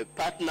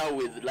partner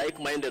with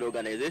like-minded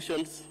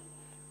organizations,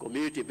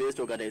 community-based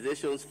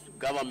organizations,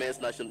 governments,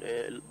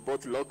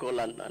 both local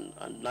and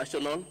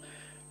national,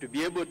 to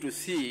be able to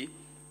see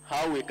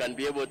how we can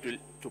be able to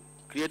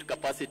create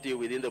capacity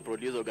within the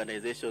producer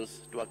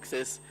organizations to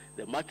access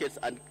the markets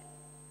and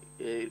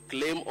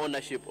claim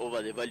ownership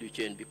over the value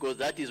chain, because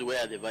that is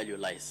where the value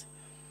lies.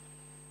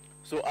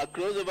 So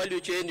across the value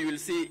chain, you will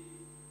see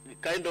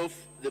kind of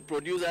the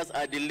producers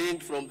are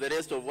delinked from the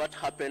rest of what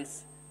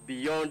happens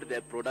beyond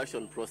the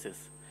production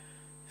process.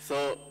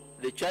 So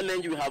the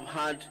challenge we have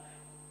had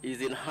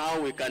is in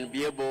how we can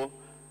be able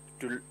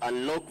to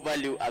unlock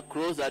value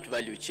across that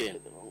value chain.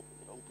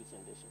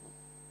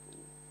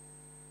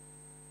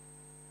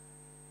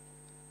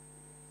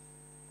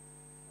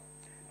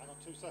 Hang on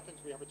 2 seconds,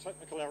 we have a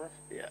technical error.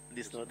 Yeah,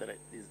 this is not the right,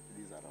 these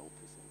are our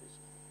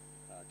presentation.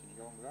 Can you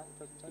go on without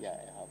the presentation? Yeah, I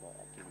have a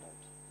printout.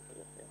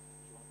 Yeah. Do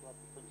you want to grab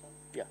the printout?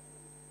 Yeah.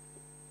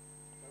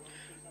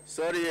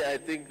 Sorry, I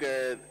think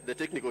the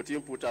technical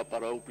team put up a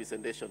wrong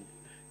presentation.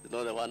 It's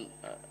not the one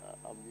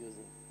I'm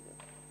using.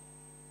 Yeah.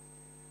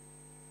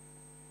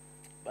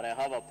 But I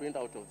have a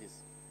printout of this.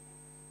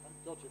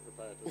 Thank God you're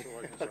prepared. That's all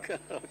I can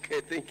say.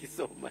 Okay, thank you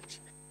so much.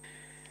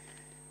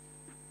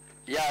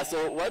 Yeah,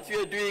 so what we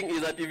are doing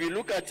is that if you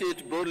look at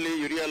it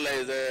broadly, you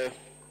realize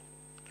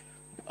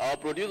our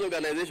producer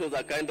organizations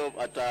are kind of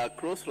at a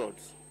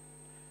crossroads,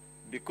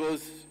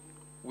 because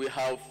we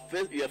are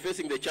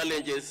facing the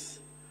challenges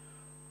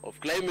of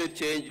climate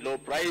change, low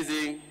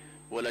pricing,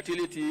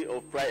 volatility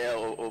of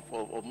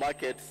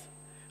markets,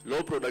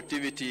 low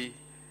productivity,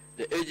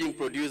 the aging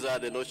producer,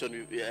 the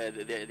notion,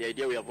 the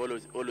idea we have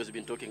always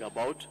been talking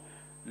about,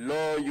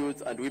 low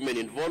youth and women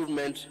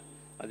involvement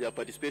and their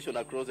participation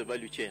across the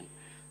value chain.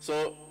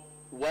 So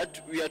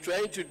what we are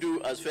trying to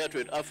do as Fair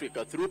Trade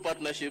Africa, through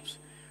partnerships,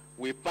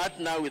 we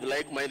partner with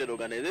like-minded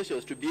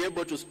organizations to be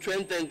able to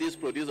strengthen these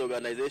producer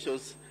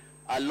organizations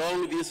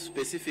along these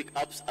specific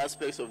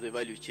aspects of the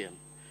value chain.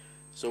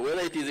 So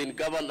whether it is in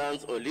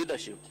governance or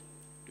leadership,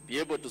 to be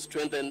able to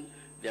strengthen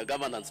their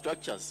governance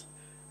structures,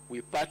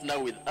 we partner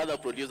with other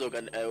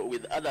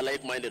with other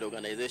like-minded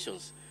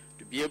organizations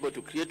to be able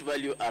to create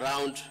value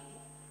around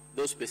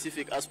those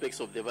specific aspects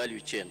of the value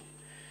chain.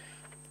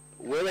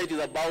 Whether it is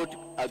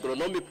about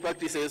agronomic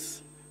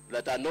practices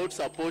that are not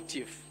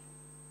supportive,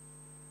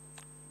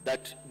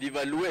 that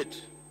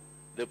devaluate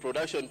the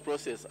production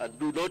process and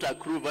do not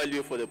accrue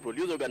value for the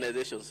producer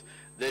organizations,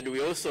 then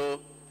we also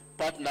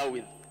partner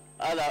with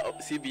other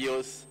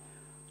CBOs,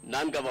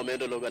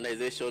 non-governmental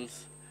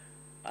organizations,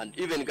 and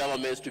even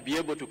governments to be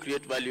able to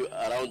create value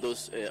around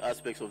those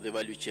aspects of the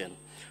value chain.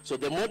 So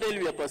the model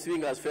we are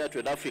pursuing as Fair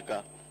Trade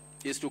Africa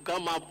is to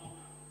come up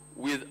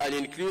with an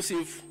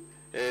inclusive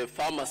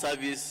farmer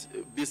service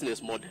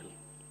business model.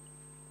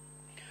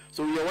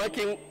 So we are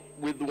working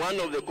with one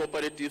of the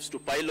cooperatives to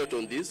pilot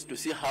on this to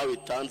see how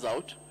it turns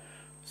out.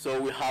 So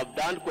we have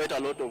done quite a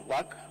lot of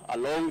work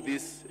along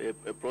this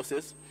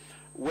process,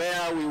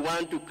 where we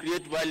want to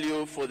create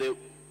value for the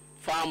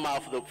farmer,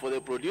 for the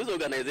producer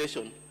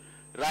organization,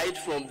 right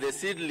from the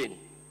seedling.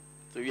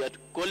 So we are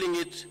calling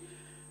it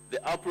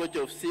the approach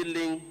of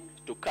seedling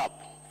to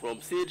cup,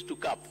 from seed to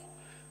cup.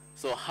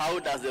 So how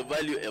does the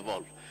value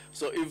evolve?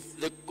 So if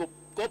the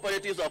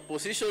cooperatives are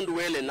positioned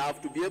well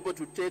enough to be able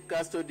to take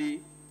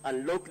custody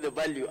and lock the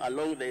value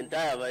along the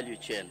entire value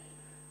chain,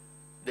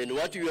 then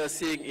what you are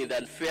seeing is an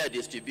unfair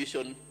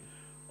distribution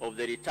of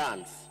the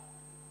returns,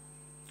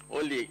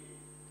 only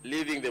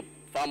leaving the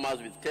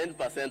farmers with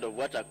 10% of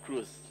what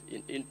accrues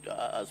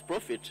as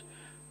profit,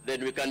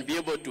 then we can be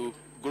able to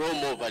grow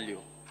more value.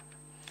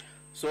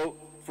 So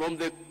from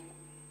the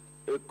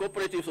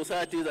cooperative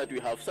societies that we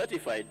have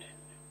certified,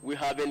 we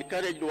have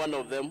encouraged one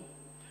of them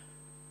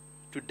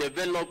to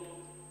develop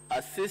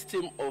a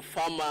system of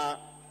farmer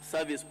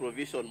service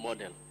provision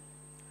model.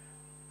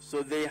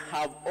 So they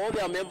have all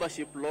their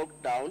membership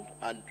locked down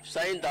and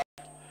signed up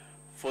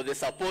for the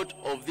support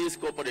of this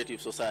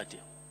cooperative society.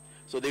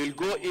 So they will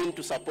go in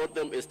to support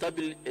them,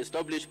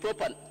 establish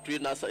proper tree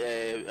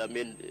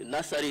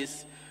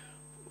nurseries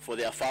for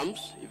their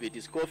farms. If it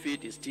is coffee,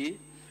 it is tea.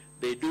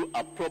 They do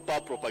a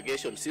proper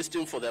propagation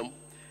system for them.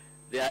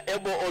 They are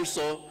able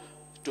also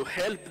to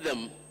help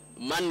them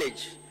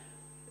manage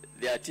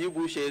their tea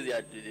bushes,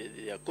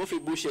 their coffee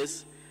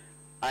bushes,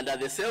 and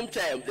at the same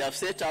time, they have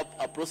set up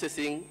a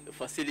processing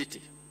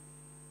facility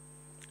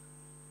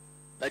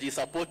that is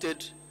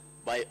supported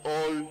by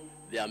all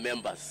their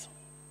members.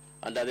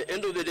 And at the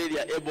end of the day, they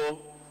are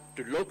able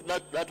to lock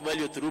that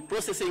value through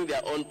processing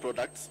their own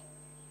products,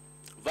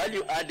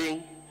 value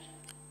adding,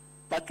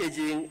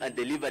 packaging, and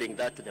delivering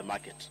that to the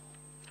market.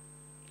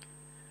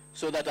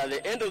 So that at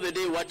the end of the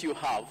day, what you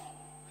have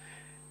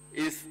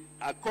is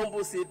a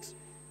composite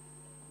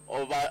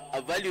of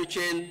a value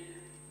chain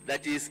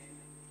that is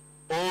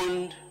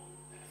owned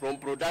from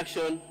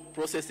production,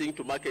 processing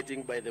to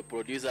marketing by the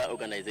producer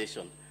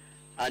organization.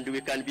 And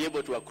we can be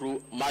able to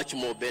accrue much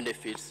more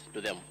benefits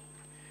to them.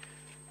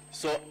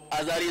 So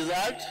as a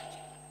result,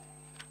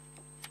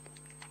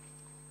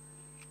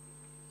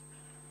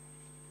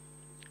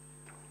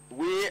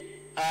 we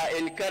are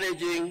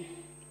encouraging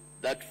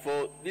that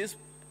for these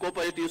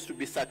cooperatives to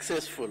be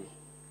successful,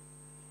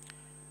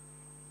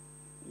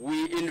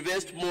 we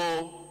invest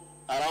more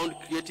around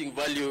creating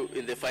value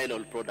in the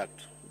final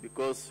product,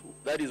 because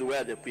that is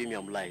where the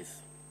premium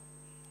lies.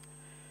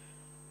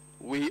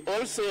 We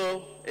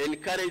also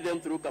encourage them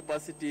through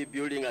capacity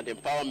building and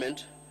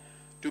empowerment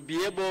to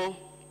be able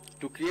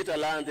to create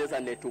alliances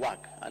and network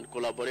and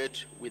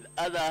collaborate with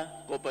other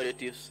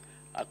cooperatives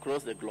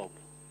across the globe,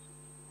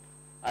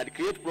 and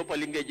create proper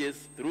linkages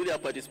through their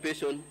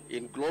participation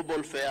in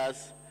global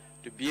fairs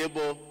to be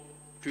able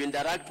to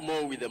interact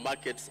more with the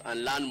markets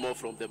and learn more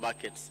from the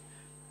markets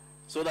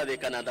so that they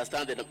can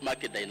understand the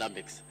market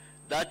dynamics.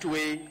 That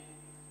way,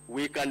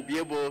 we can be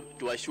able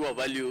to assure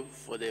value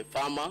for the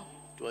farmer,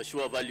 to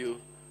assure value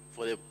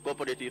for the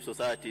cooperative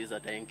societies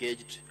that are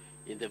engaged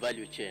in the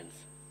value chains.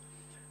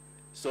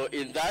 So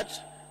in that,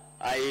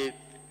 I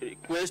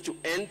request to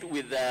end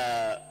with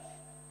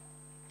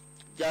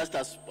just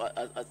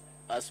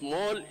a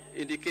small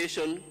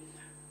indication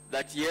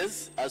that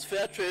yes, as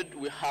fair trade,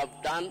 we have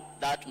done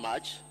that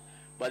much,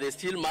 but there's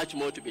still much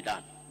more to be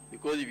done.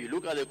 Because if you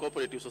look at the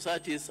cooperative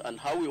societies and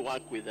how we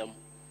work with them,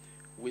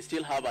 we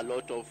still have a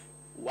lot of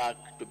work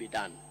to be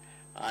done.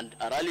 And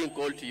a rallying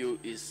call to you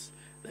is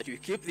that we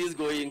keep this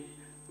going,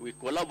 we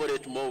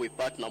collaborate more, we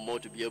partner more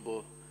to be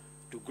able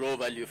to grow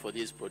value for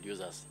these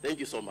producers. Thank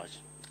you so much.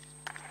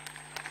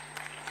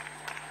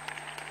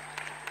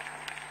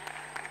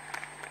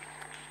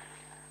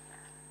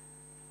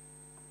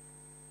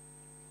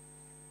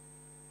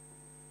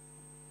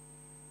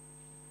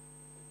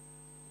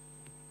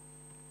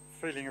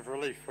 Feeling of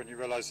relief when you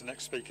realise the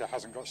next speaker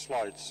hasn't got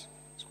slides.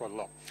 It's quite a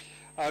lot.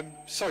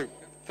 So,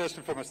 first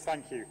and foremost,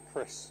 thank you,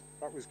 Chris.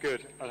 That was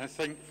good. And I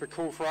think the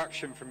call for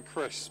action from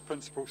Chris,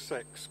 Principle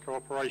 6,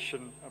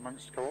 cooperation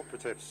amongst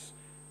cooperatives,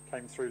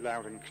 came through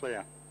loud and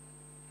clear.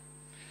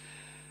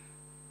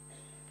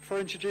 Before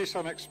I introduce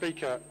our next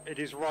speaker, it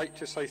is right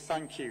to say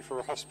thank you for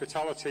the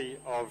hospitality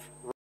of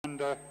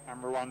Rwanda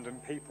and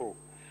Rwandan people.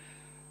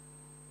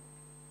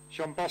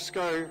 Jean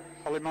Bosco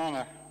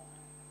Halimana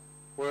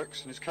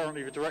works and is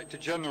currently the Director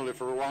General of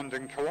the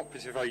Rwandan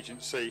Cooperative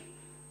Agency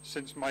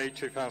since May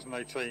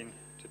 2018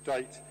 to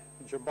date.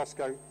 And Jean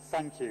Bosco,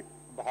 thank you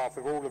on behalf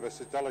of all of us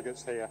as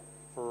delegates here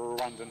for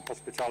Rwandan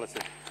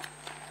hospitality.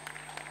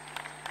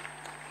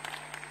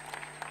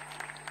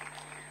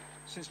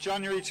 Since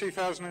January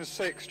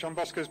 2006, John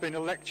Bosco has been a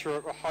lecturer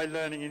at the high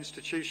learning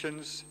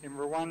institutions in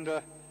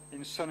Rwanda,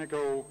 in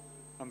Senegal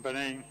and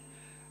Benin,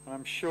 and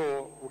I'm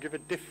sure will give a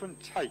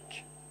different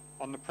take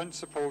on the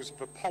principles of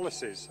the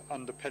policies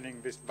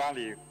underpinning this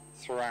value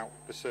throughout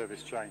the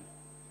service chain.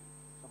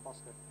 John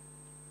Bosco.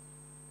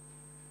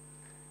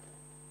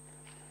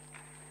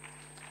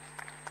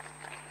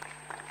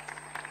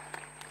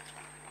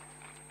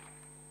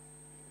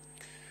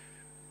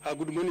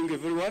 Good morning,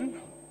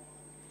 everyone.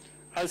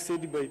 As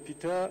said by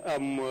Peter,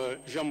 I'm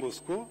Jean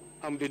Bosco.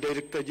 I'm the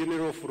Director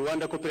General of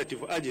Rwanda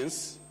Cooperative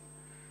Agency,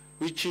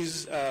 which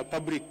is a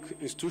public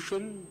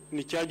institution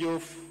in charge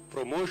of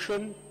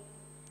promotion,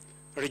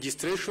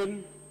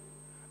 registration,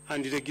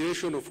 and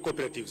regulation of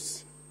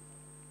cooperatives.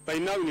 By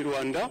now in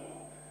Rwanda,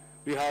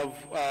 we have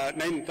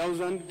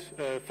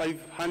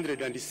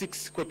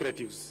 9,506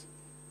 cooperatives,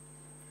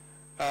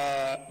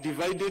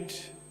 divided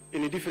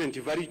in a different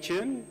value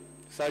chain,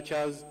 such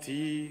as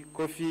tea,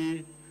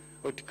 coffee,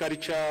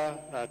 horticulture,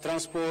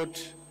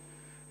 transport,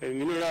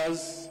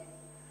 minerals,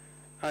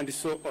 and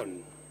so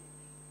on.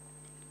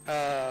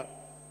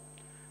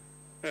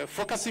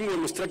 Focusing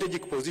on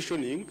strategic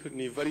positioning in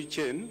the value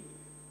chain,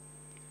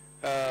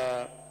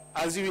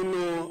 as we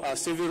know,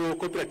 several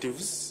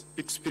cooperatives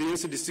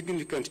experienced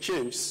significant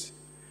changes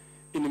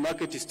in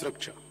market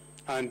structure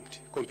and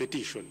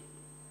competition.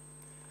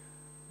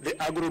 The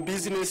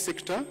agribusiness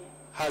sector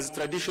has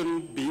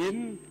traditionally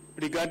been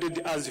regarded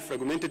as a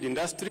fragmented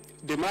industry.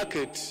 The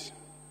market,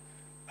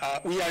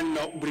 we are in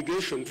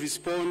obligation to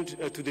respond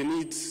to the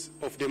needs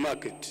of the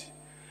market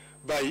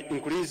by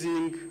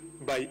improving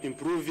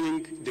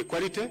the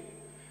quality,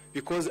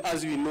 because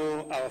as we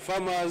know, our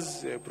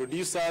farmers,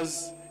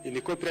 producers in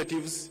the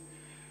cooperatives,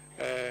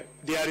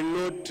 they are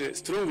not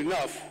strong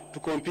enough to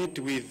compete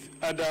with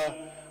other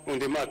on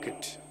the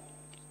market.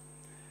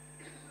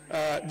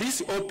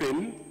 This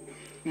opens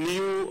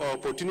new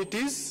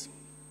opportunities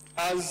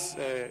as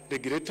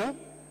regulator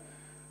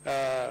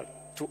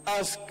to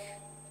ask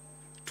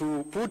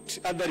to put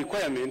other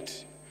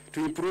requirements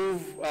to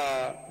improve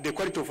the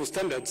quality of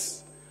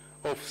standards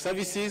of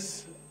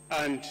services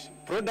and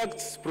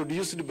products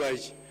produced by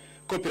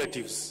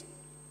cooperatives.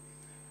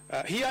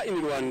 Here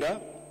in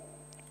Rwanda,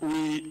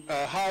 we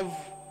have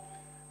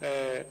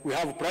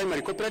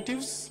primary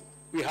cooperatives,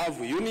 we have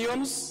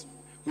unions,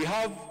 we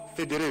have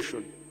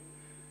federation.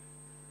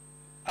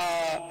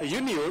 A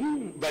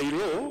union, by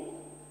law,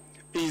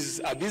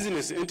 is a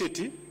business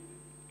entity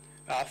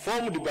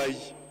formed by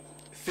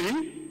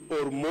 3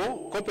 or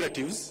more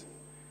cooperatives,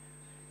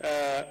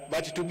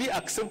 but to be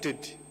accepted,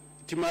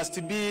 it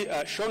must be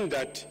shown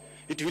that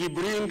it will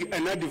bring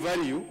an added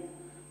value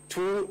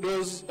to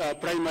those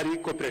primary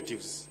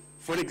cooperatives.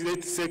 For example,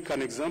 let's take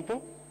an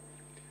example.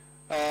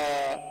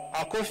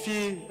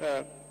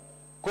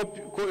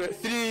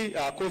 Three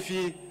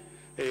coffee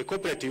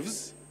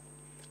cooperatives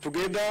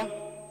together,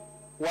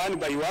 one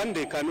by one,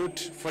 they cannot,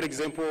 for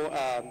example,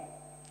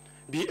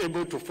 be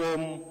able to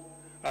form,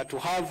 to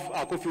have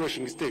a coffee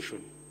washing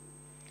station.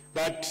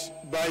 But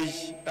by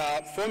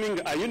forming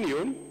a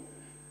union,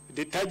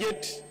 the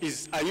target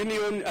is a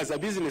union as a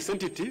business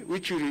entity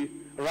which will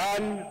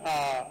run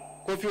a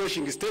coffee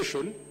washing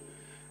station.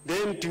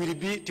 Then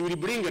it will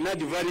bring an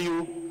added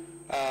value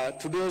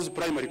to those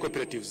primary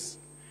cooperatives.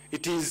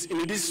 It is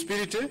in this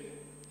spirit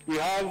we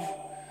have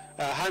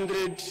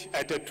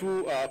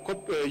 102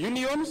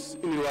 unions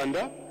in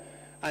Rwanda,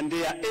 and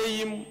their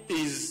aim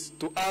is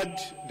to add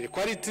the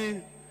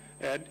quality,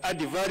 add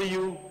the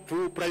value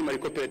to primary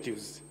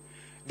cooperatives.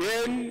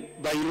 Then,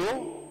 by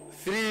law,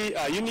 3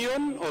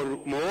 union or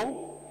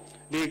more,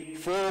 they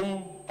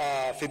form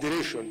a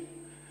federation.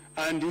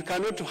 And you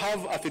cannot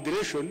have a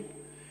federation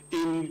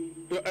in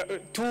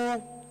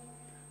 2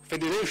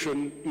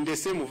 federations in the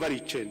same value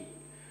chain.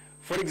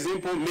 For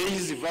example,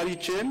 maize value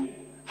chain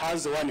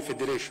has 1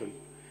 federation.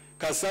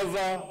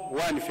 Cassava,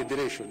 1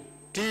 federation.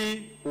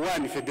 Tea,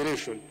 1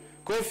 federation.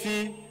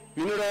 Coffee,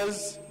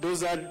 minerals,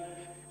 those are,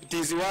 it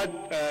is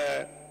what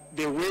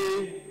the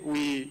way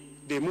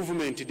the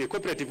movement, the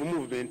cooperative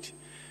movement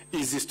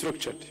is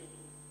structured.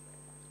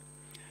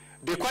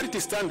 The quality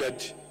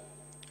standard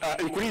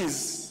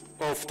increase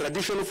of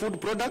traditional food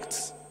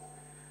products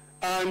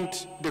and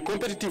the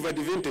competitive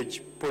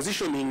advantage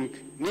positioning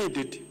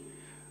needed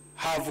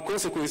have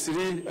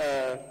consequently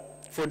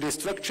for the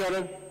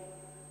structuring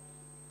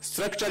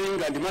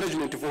and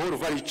management of the whole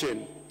value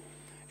chain.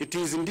 It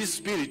is in this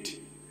spirit,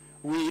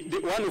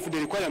 one of the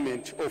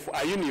requirements of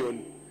a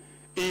union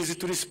is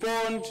to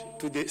respond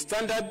to the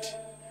standard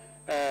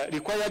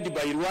required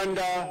by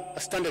Rwanda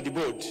Standard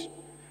Board,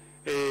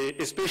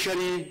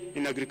 especially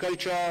in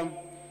agriculture,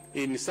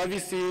 in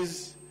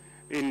services,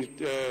 in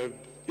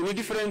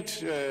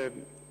different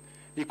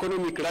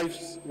economic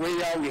lives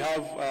where we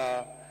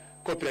have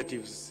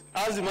cooperatives.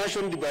 As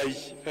mentioned by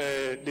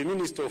the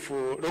Minister of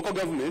Local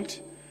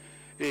Government,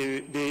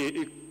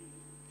 the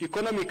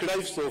economic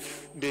lives of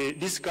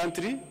this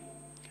country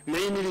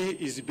mainly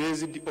is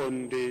based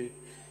on the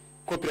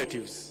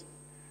cooperatives.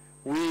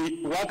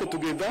 We work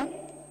together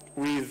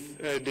with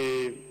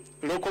the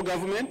local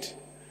government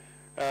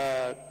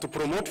to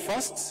promote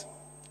first,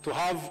 to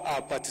have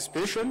a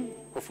participation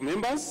of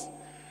members,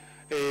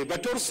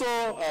 but also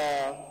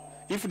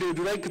if they would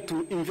like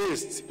to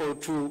invest or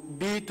to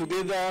be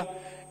together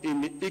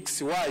in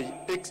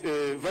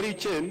XY value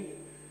chain,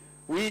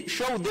 we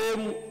show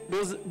them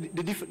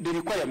the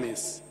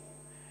requirements.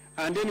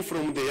 And then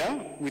from there,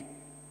 we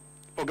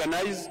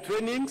organize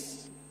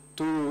trainings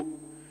to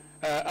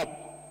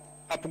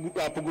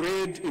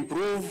upgrade,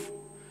 improve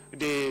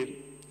the,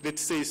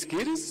 let's say,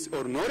 skills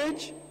or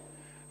knowledge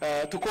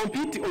to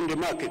compete on the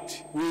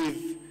market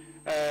with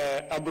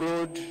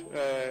abroad,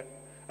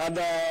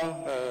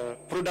 other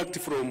product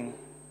from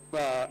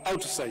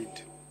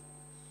outside.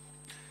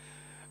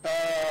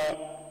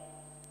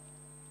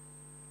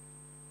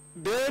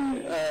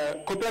 Then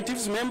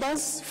cooperatives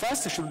members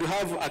first should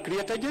have a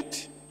clear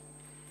target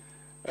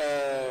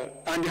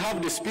and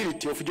have the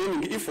spirit of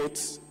joining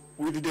efforts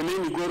with the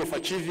main goal of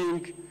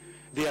achieving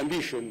the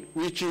ambition,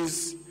 which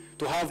is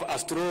to have a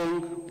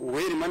strong,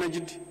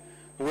 well-managed,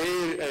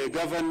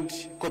 well-governed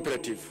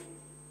cooperative.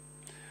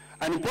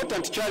 An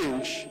important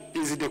challenge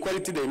is the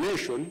quality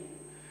dimension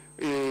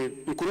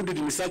included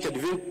in such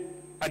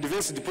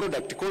advanced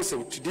product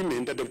concept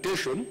demand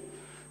adaptation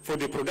for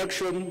the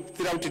production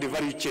throughout the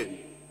value chain.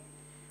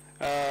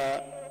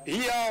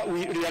 Here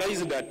we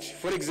realize that,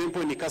 for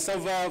example, in the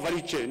cassava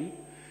value chain,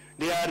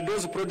 there are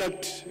those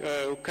products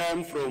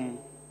come from,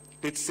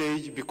 let's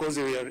say, because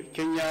we are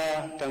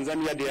Kenya,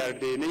 Tanzania, they are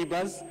the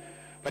neighbors,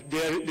 but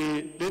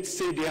let's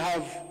say they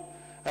have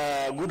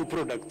good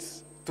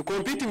products. To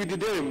compete with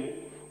them,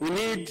 we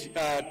need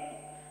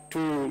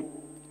to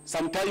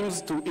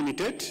sometimes to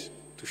imitate,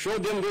 to show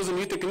them those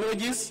new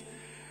technologies,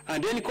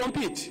 and then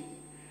compete.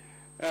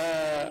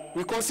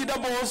 We consider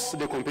both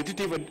the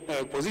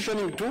competitive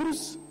positioning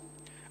tools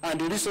and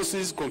the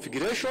resources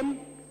configuration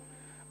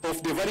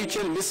of the value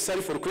chain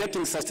necessary for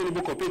creating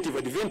sustainable competitive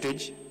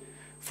advantage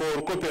for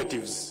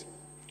cooperatives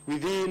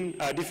within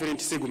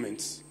different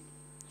segments.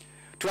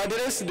 To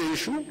address the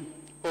issue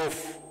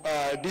of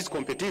this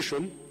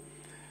competition,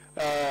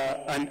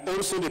 and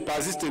also the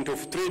persistence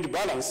of trade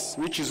balance,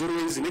 which is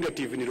always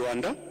negative in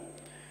Rwanda,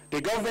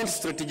 the government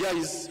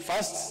strategized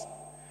first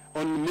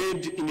on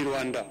made in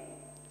Rwanda.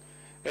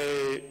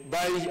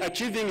 By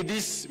achieving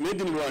this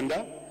made in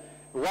Rwanda,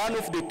 one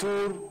of the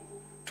tools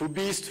to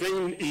be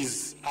strengthened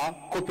is a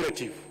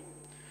cooperative.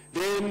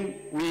 Then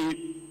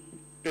we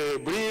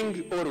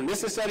bring all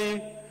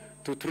necessary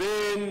to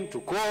train, to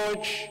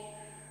coach,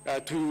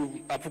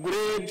 to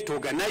upgrade, to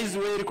organize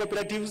well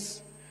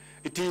cooperatives.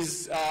 It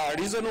is a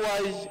reason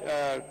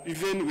why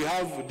even we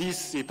have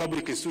this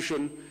public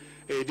institution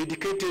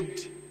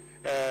dedicated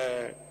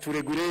to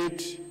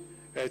regulate,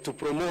 to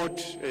promote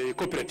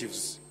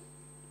cooperatives.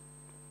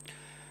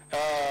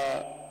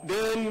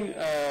 Then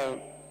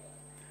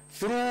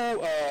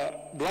through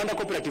Rwanda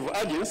Cooperative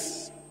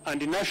Alliance and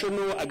the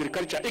National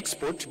Agriculture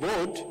Export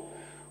Board,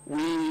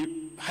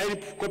 we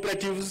help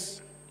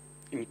cooperatives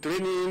in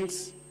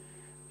trainings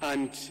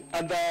and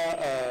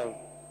other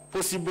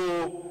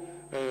possible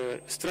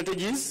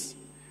strategies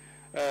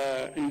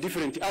in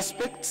different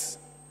aspects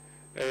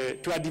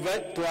to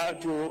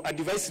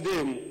advise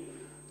them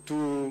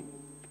to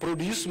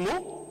produce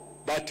more,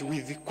 but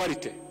with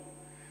quality.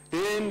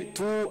 Then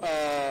to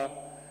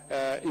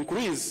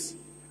increase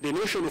the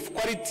notion of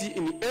quality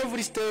in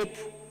every step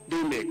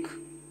they make.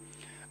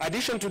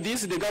 Addition to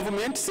this, the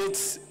government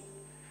sets,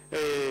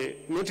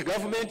 not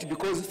government,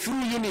 because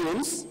through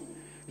unions,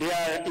 there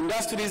are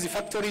industries,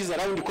 factories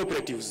around the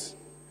cooperatives,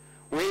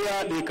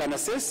 where they can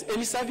access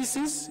any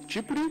services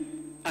cheaply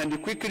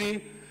and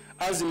quickly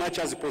as much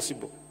as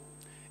possible.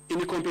 In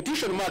the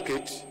competition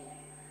market,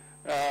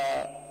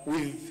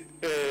 with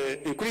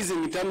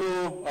increasing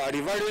internal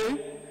rivalry,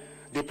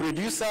 the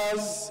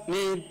producers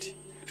need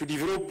to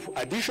develop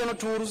additional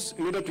tools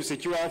in order to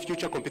secure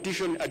future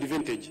competition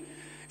advantage.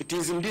 It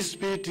is in this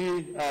spirit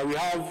we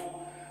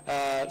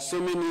have so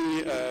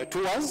many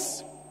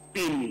tours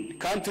in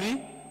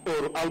country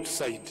or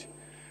outside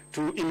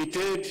to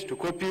imitate, to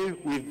copy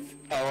with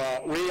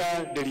our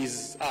where there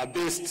is our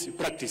best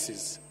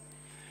practices.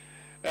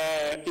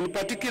 In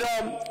particular,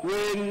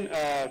 when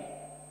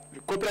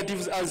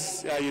cooperatives,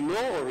 as you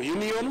know, or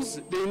unions,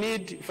 they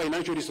need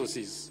financial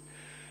resources.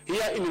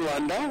 Here in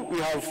Rwanda, we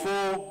have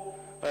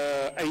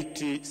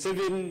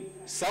 87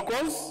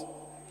 circles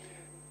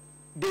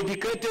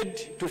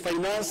dedicated to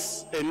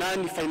finance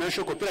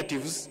non-financial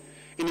cooperatives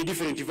in a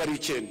different value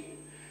chain.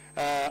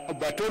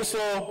 But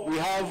also we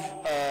have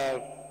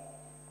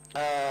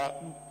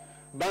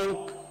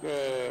Banque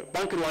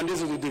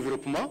Rwandaise de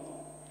Développement.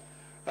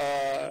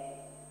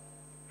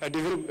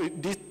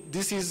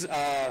 This is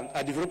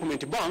a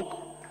development bank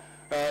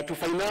to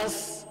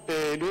finance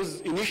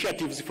those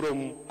initiatives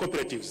from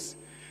cooperatives.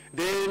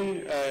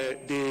 Then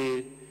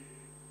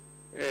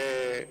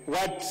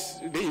what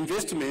the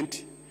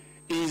investment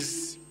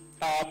is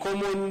a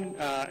common,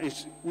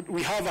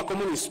 we have a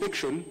common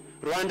inspection,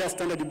 Rwanda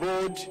Standard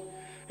Board,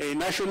 a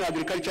National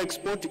Agriculture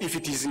Export, if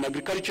it is in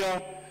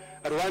agriculture,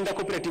 Rwanda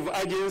Cooperative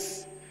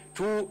Alliance,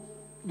 to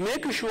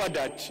make sure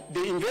that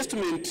the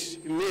investment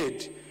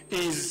made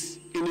is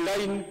in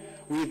line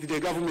with the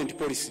government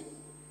policy.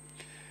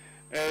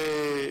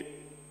 Then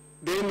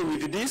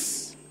with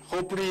this,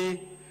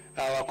 hopefully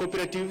our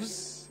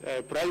cooperatives,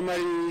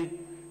 primary,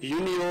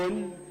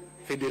 union,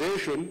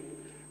 federation,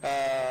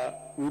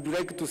 would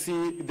like to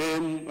see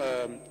them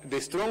the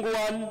strong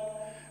one,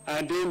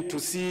 and then to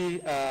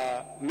see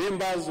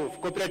members of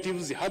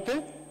cooperatives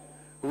happy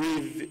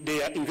with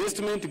their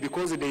investment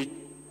because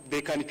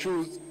they can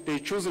choose, they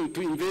choose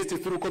to invest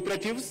through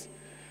cooperatives,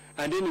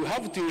 and then you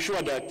have to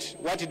ensure that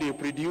what they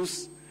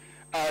produce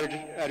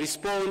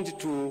respond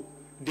to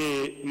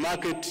the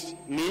market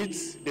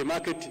needs, the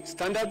market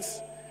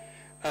standards,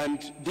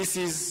 and this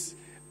is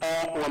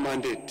our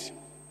mandate.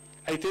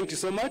 I thank you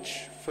so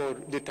much for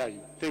the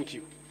time. Thank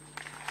you.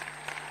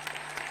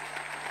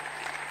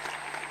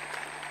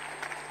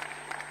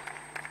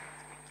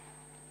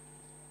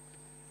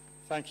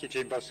 Thank you,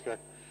 Jean Busker.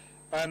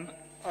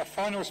 Our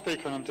final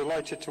speaker, and I'm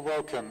delighted to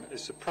welcome,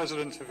 is the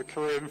President of the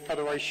Korean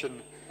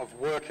Federation of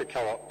Worker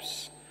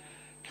Co-ops.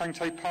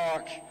 Kangtae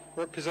Park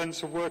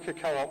represents a worker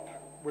co-op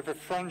with a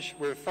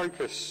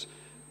focus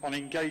on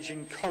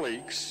engaging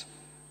colleagues,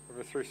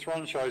 whether through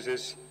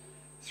franchises,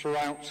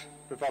 throughout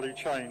the value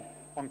chain,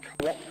 on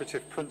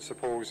cooperative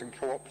principles and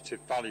cooperative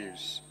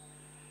values.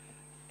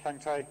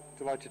 Kangtae,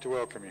 delighted to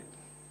welcome you.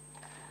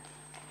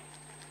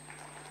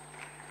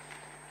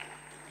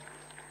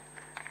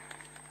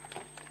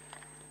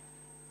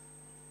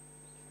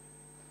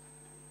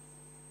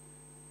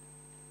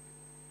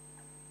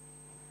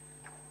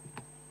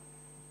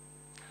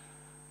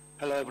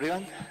 Hello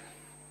everyone,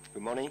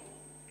 good morning.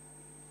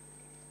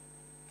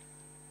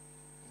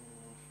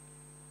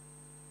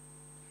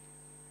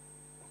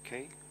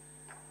 Okay.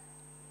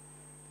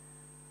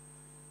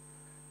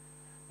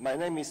 My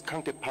name is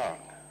Kangtae Park,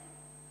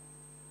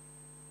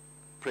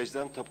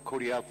 President of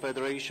Korea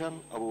Federation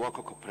of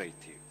Worker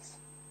Cooperatives.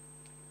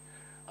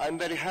 I'm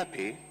very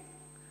happy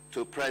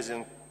to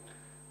present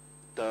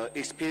the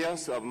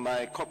experience of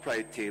my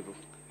cooperative,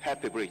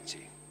 Happy Bridge.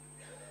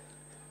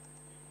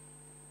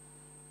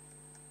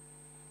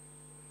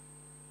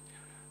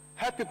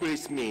 Happy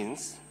Bridge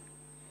means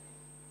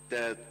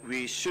that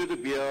we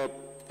should be a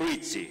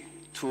bridge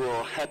to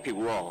a happy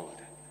world.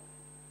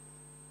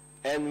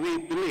 And we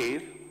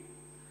believe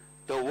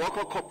the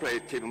worker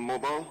cooperative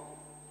movement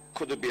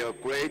could be a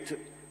great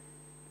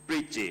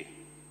bridge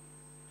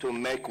to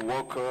make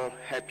workers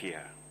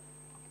happier.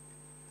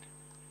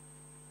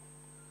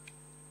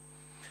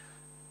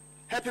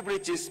 Happy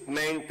Bridge's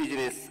main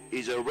business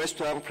is a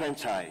restaurant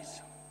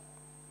franchise.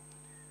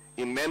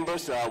 Its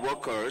members are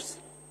workers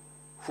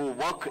who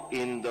work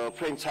in the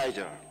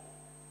franchisor.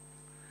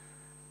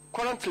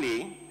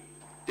 Currently,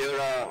 there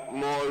are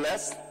more or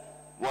less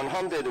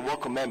 100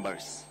 worker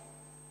members.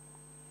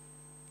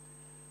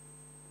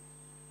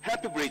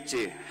 Happy Bridge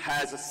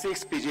has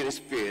 6 business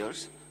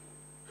fields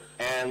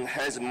and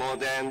has more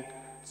than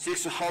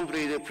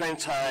 600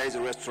 franchise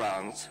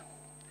restaurants,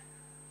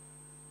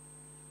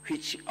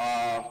 which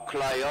are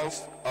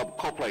clients of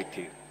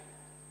Cooperative.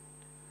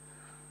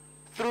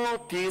 Through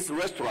these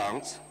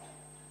restaurants,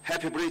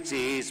 Happy Bridge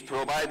is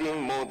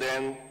providing more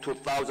than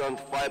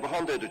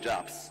 2,500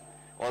 jobs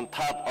on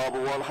top of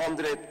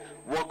 100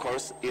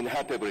 workers in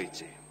Happy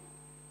Bridge.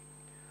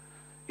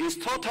 Its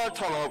total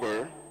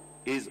turnover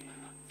is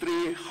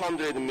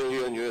 $300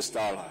 million.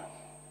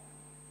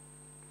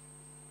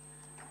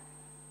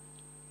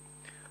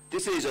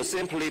 This is a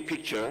simple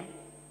picture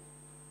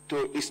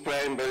to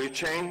explain value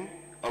chain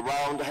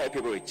around Happy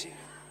Bridge.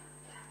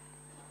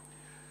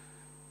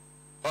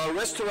 A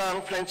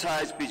restaurant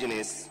franchise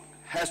business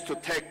has to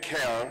take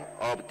care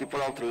of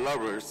different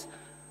levels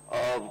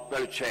of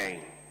value chain,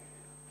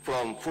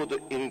 from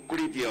food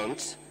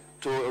ingredients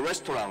to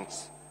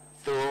restaurants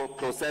through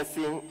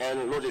processing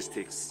and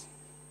logistics.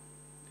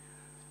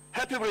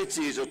 Happy Bridge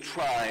is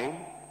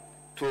trying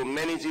to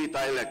manage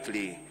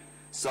directly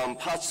some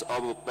parts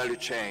of value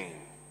chain,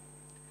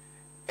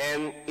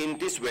 and in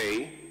this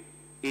way,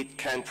 it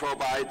can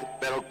provide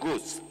better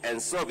goods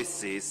and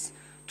services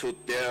to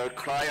their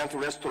client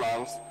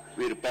restaurants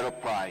with better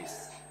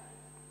price.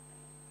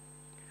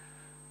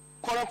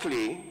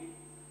 Currently,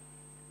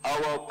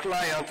 our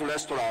client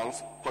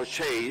restaurants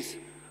purchase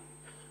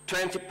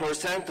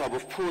 20%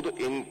 of food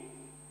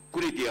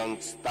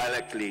ingredients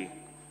directly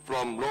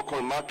from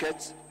local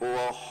markets or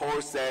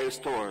wholesale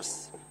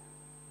stores.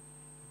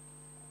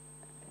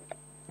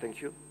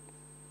 Thank you.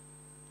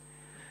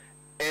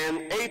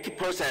 And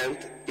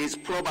 80% is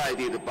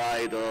provided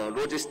by the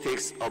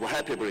logistics of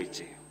Happy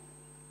Bridge.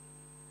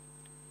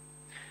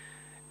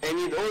 And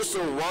it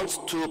also wants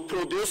to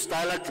produce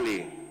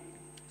directly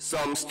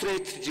some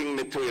strategic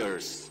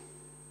materials.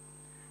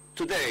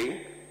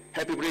 Today,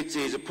 Happy Bridge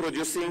is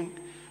producing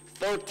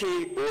 30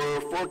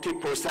 or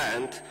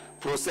 40%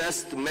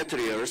 processed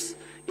materials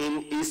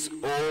in its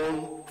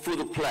own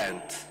food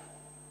plant.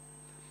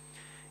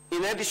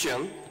 In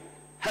addition,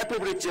 Happy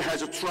Bridge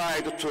has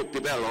tried to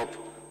develop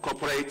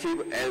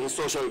cooperative and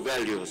social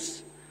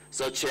values,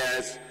 such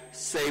as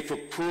safe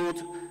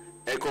food,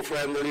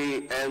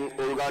 eco-friendly and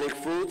organic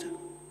food,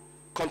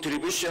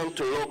 contribution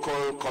to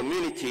local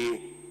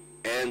community,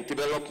 and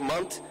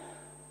development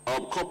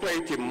of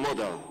cooperative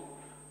model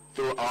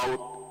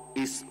throughout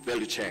its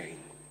value chain.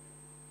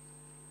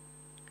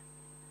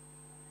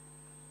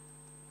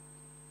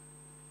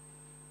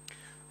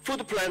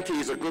 Food plant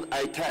is a good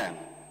item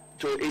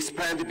to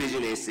expand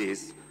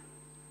businesses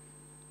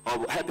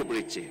of Happy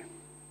Bridge,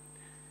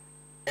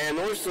 and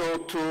also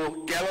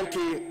to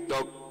guarantee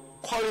the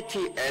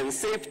quality and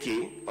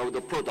safety of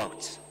the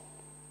products.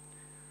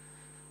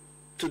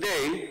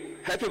 Today,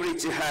 Happy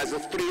Bridge has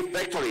 3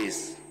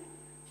 factories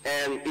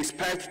and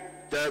expect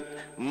that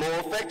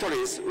more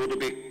factories will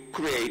be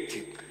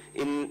created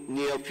in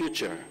near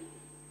future.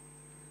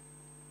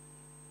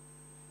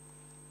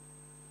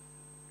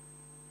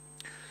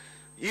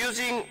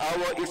 Using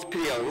our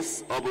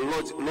experience of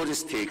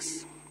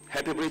logistics,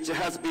 Happy Bridge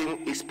has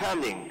been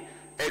expanding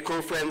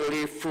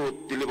eco-friendly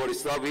food delivery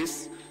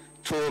service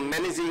to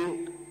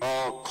managing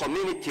a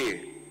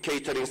community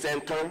catering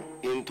center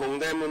in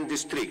Dongdaemun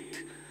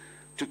district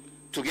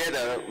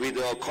together with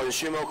a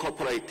consumer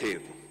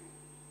cooperative.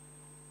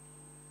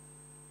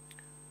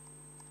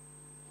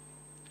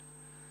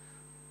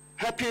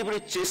 Happy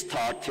Bridge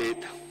started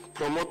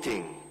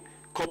promoting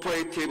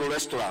cooperative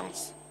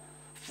restaurants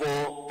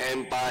for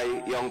and by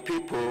young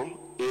people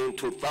in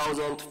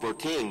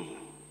 2014.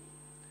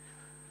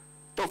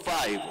 Top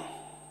 5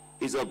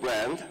 is a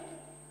brand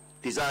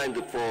designed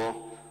for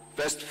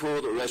fast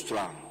food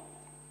restaurant.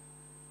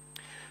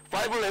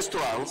 5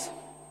 restaurants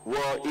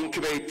were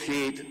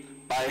incubated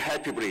by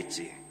Happy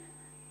Bridge,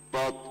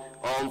 but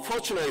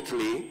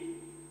unfortunately,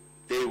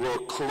 they were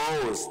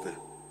closed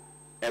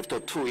after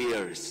 2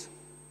 years.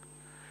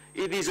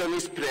 It is an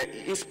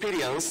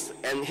experience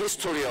and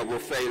history of a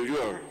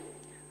failure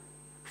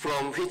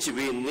from which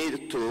we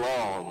need to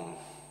learn.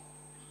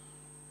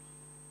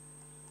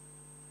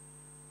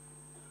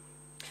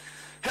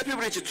 Happy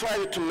Bridge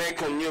tried to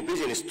make a new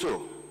business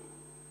too.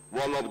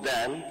 One of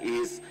them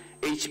is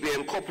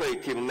HBM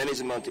Cooperative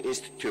Management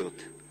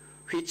Institute,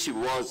 which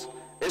was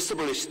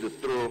established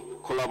through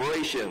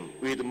collaboration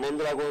with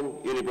Mondragon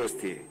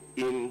University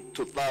in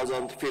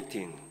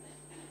 2015.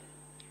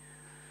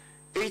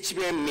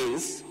 HBM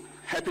means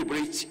Happy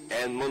Bridge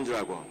and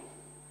Mondragon.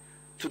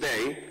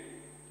 Today,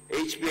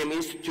 HBM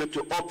Institute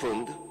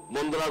opened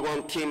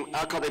Mondragon Team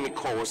Academic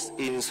course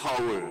in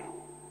Seoul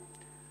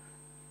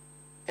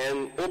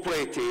and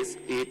operated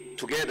it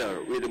together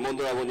with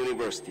Mondragon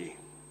University.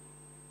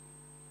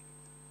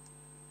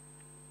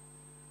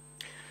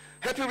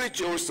 Happy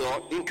Bridge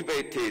also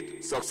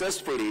incubated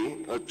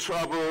successfully a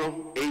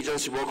travel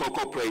agency worker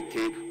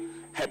cooperative,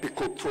 Happy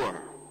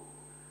Tour.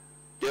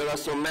 There are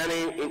so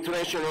many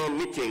international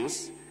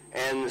meetings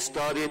and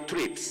study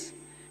trips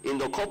in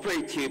the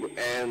cooperative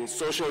and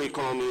social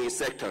economy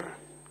sector.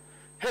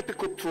 Happy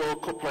Tour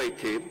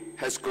Cooperative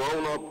has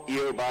grown up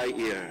year by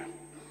year.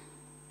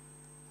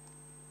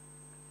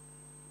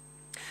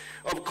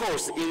 Of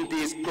course, in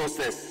this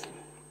process,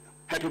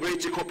 Happy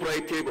Bridge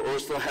Cooperative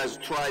also has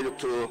tried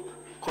to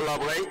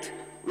collaborate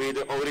with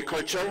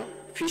agriculture,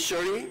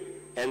 fishery,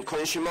 and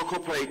consumer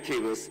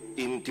cooperatives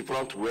in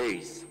different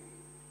ways.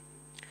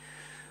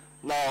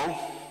 Now,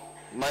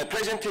 my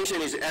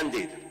presentation is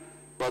ended,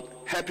 but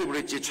Happy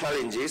Bridge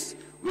challenges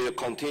will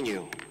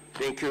continue.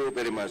 Thank you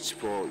very much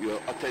for your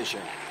attention.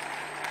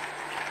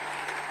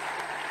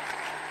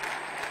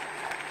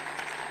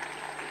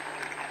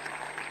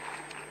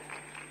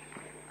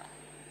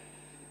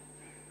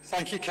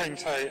 Thank you,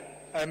 Kente.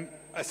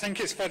 I think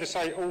it's fair to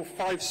say all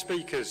 5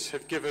 speakers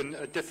have given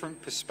a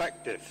different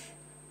perspective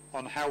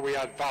on how we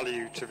add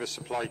value to the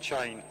supply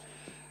chain.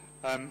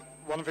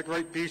 One of the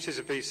great beauties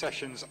of these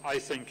sessions, I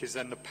think, is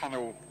then the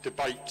panel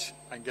debate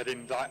and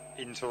getting that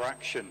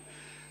interaction.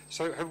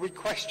 So have we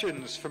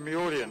questions from the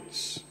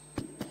audience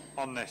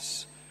on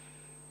this?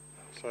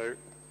 So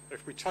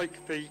if we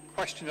take the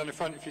question down the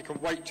front, if you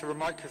can wait till the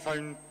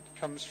microphone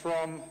comes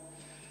from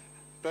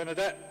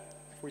Bernadette.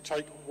 If we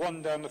take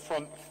one down the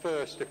front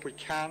first, if we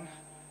can,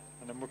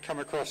 and then we'll come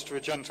across to a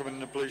gentleman in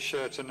the blue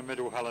shirt in the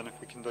middle, Helen, if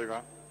we can do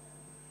that.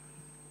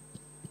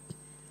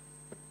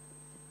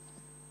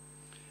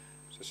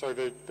 So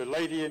the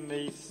lady in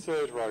the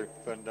 3rd row,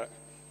 Bernadette.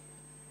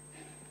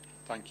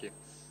 Thank you.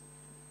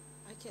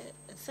 Okay,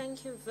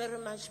 thank you very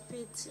much,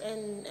 Pete,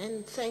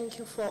 and thank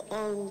you for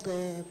all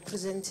the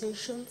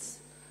presentations.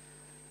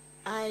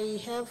 I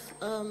have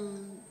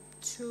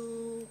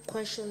 2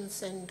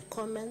 questions and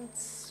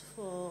comments,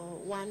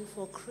 one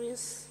for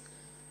Chris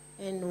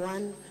and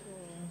one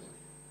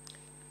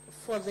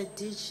for the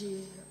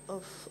DG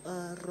of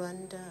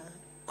Rwanda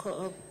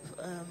Co-op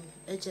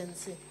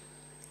agency.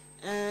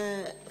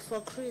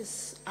 For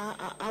Chris,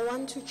 I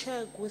want to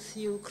check with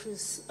you,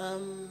 Chris,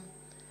 how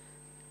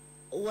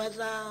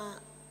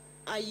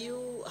are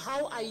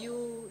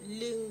you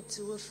linked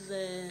with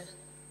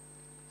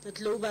the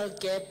global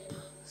gap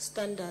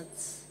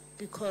standards?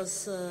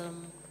 Because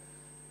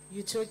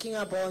you're talking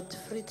about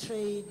free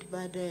trade,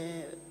 but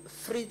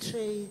free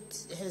trade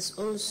has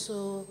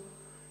also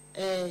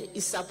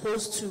is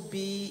supposed to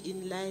be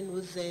in line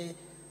with the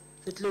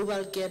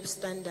global gap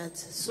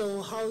standards.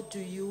 So how do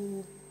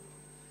you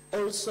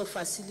also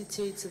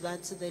facilitate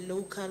that the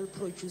local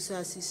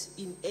producers is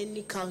in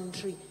any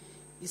country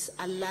is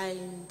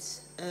aligned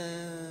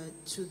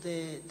to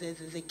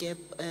the gap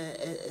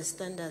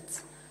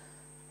standards?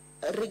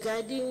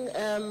 Regarding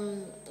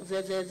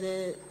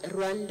the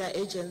Rwanda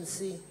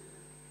agency,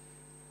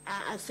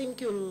 I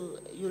think you'll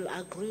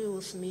agree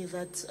with me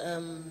that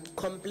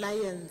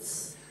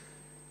compliance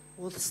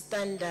with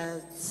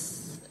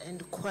standards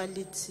and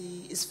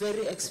quality is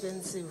very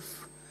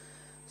expensive.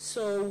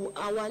 So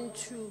I want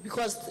to,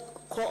 because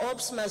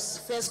co-ops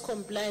must first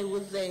comply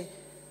with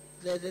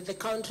the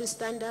country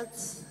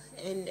standards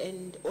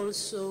and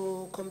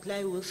also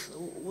comply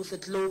with the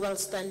global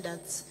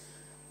standards,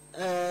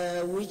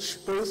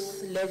 which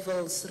both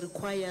levels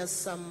require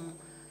some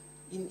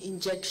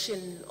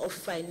injection of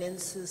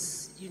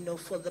finances,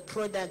 for the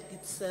product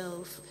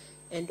itself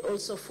and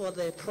also for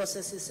the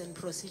processes and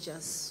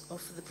procedures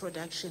of the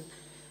production.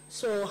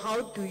 So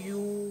how do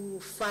you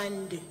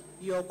fund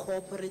your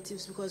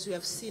cooperatives? Because we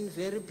have seen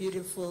very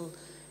beautiful,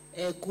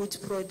 good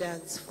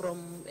products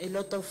from a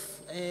lot of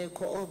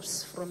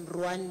co-ops from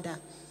Rwanda.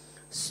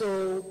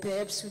 So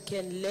perhaps we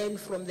can learn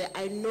from there.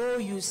 I know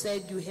you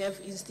said you have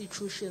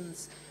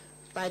institutions,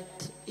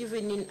 but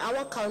even in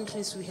our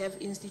countries we have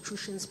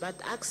institutions, but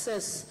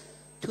access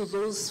to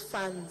those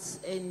funds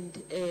and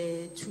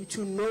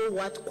to know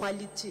what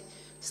quality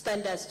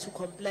standards to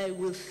comply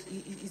with,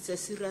 it's a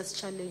serious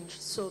challenge.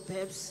 So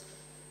perhaps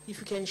if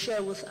you can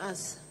share with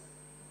us.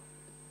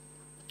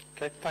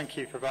 Okay, thank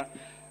you for that.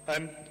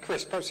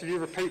 Chris, perhaps if you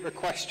repeat the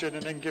question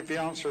and then give the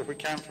answer if we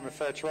can from a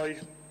fair trade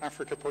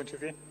Africa point of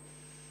view.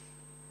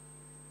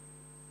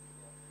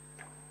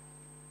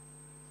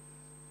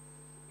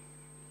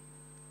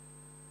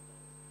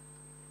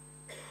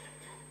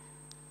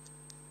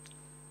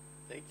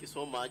 Thank you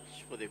so much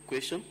for the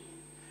question.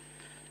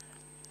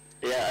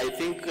 Yeah, I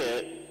think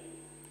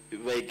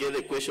if I get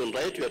the question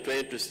right, we are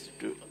trying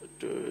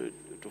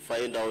to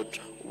find out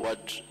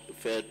what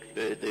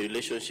the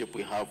relationship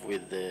we have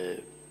with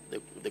the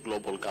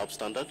global gap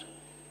standard.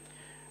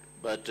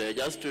 But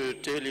just to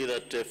tell you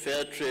that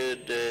fair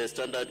trade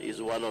standard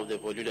is one of the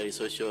voluntary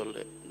social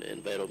and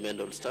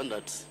environmental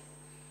standards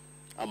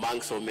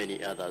among so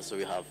many others. So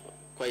we have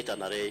quite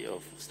an array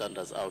of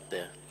standards out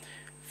there,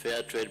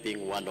 fair trade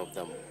being one of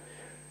them.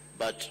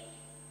 But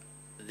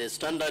the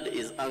standard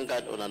is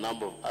anchored on a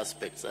number of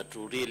aspects that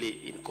will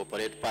really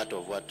incorporate part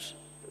of what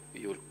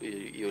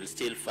you'll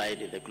still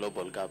find in the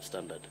global GAP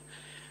standard.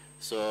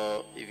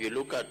 So if you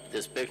look at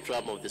the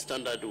spectrum of the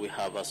standard, we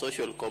have a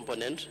social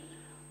component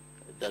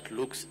that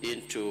looks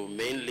into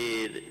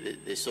mainly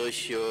the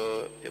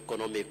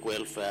socio-economic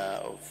welfare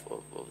of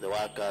the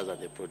workers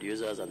and the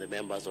producers and the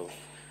members of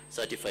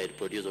certified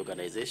produce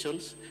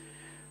organizations.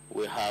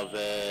 We have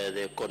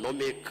the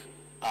economic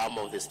arm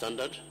of the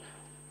standard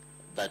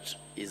that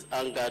is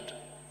anchored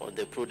on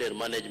the prudent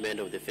management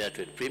of the fair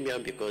trade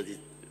premium, because the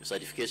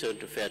certification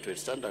to fair trade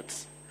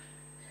standards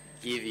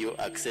give you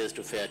access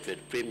to fair trade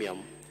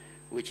premium,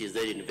 which is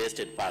then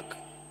invested back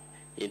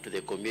into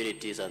the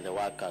communities and the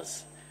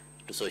workers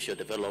to social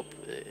develop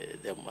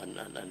them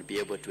and be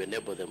able to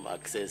enable them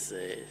access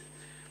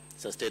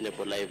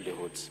sustainable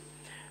livelihoods.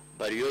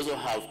 But you also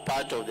have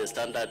part of the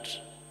standard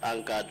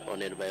anchored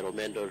on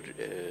environmental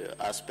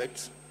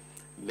aspects,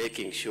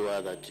 making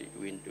sure that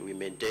we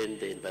maintain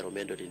the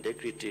environmental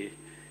integrity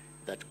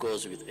that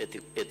goes with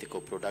ethical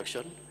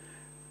production.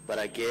 But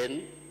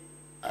again,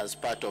 as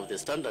part of the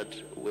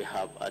standard, we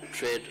have a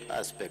trade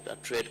aspect, a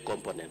trade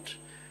component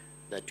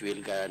that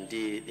will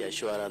guarantee the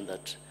assurance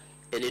that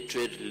any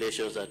trade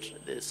relations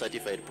that the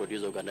certified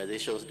produce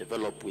organizations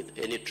develop with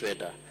any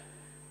trader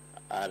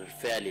are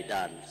fairly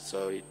done.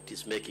 So it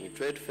is making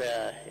trade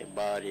fair,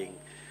 empowering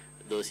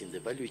those in the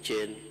value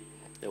chain,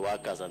 the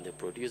workers and the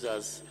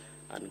producers,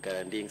 and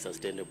guaranteeing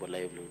sustainable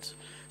livelihoods.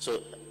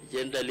 So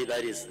generally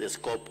that is the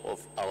scope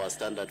of our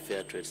standard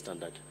fair trade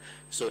standard.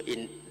 So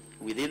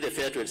within the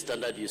fair trade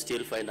standard, you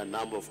still find a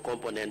number of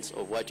components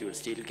of what you will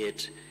still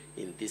get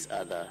in these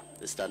other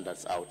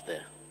standards out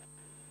there.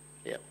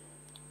 Yeah.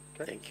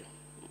 Okay. Thank you.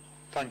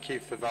 Thank you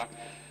for that.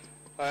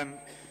 And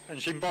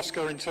Jim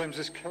Bosco, in terms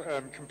of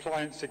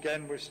compliance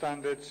again with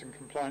standards and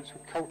compliance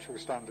with cultural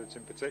standards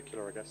in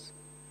particular, I guess.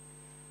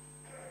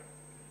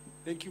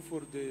 Thank you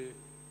for the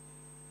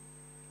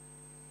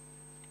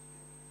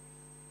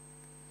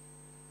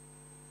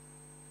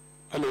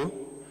Hello.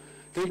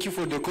 Thank you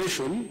for the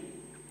question.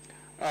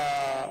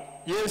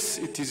 Yes,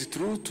 it is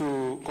true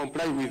to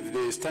comply with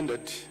the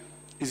standard.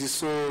 It is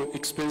so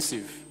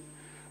expensive.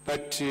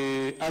 But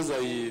as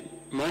I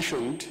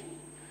mentioned,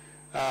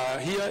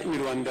 here in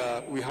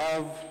Rwanda, we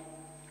have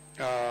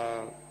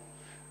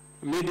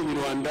Made in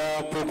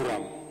Rwanda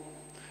program.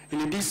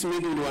 In this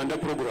Made in Rwanda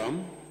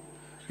program,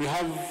 we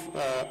have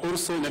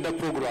also another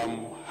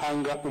program,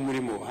 Hanga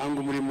Umurimo.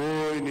 Hanga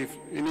Umurimo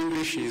in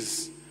English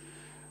is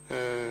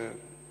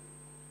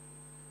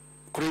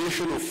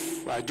creation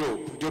of a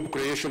job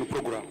creation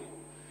program.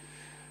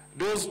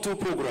 Those two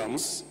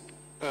programs,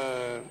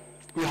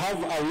 we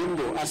have a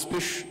window, a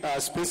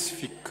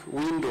specific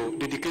window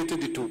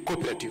dedicated to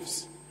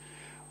cooperatives,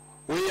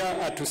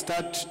 where to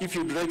start, if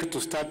you'd like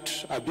to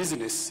start a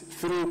business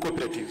through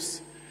cooperatives,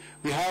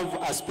 we have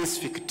a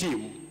specific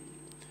team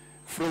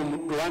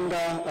from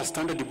Rwanda, a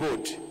standard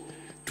board,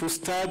 to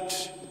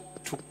start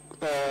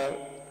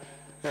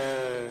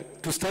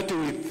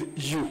with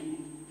you.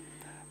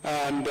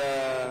 And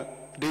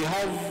they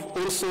have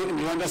also in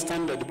Rwanda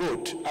Standard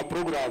Board a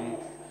program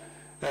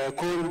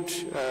called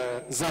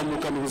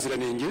Zamuka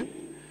Muziranenge,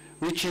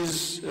 which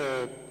is,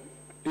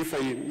 if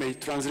I may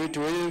translate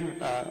well,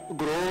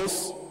 grow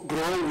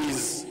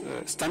with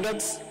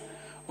standards,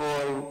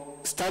 or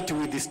start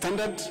with the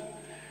standard.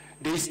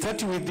 They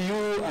start with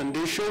you and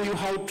they show you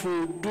how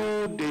to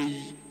do,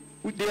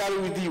 they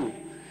are with you.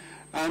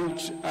 And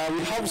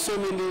we have so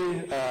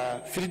many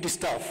field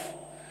staff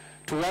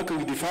to work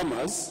with the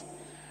farmers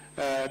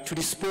to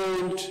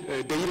respond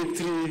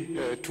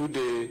directly to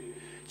the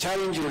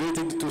challenge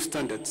related to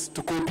standards,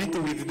 to compete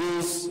with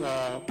those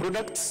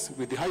products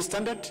with the high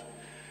standard,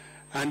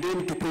 and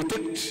then to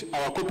protect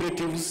our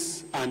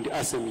cooperatives and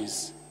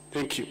SMEs.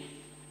 Thank you.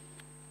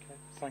 Okay,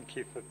 thank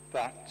you for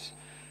that.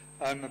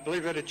 I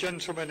believe we had a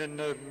gentleman in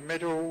the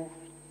middle.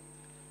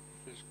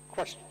 There's a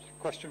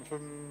question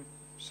from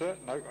Sir?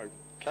 No?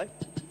 Okay.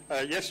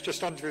 Yes,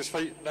 just onto his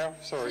feet now.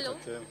 Sorry. Hello.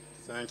 Okay.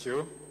 Thank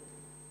you.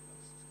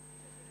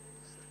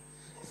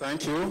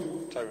 Thank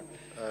you.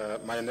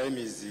 My name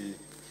is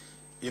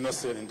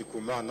Innocent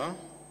Ndikumana,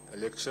 a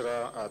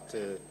lecturer at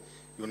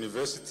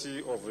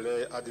University of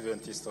Lay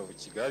Adventist of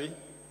Kigali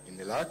in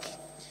Iraq,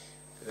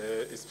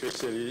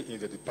 especially in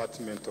the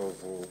Department of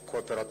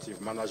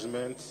Cooperative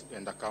Management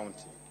and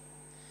Accounting.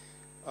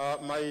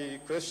 My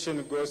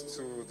question goes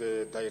to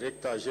the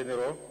Director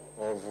General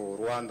of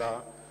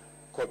Rwanda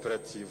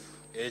Cooperative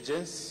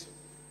Agency.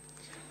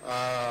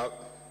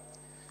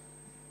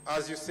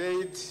 As you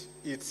said,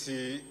 it's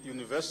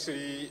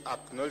universally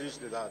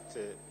acknowledged that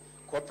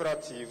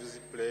cooperatives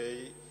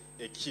play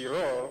a key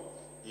role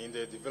in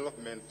the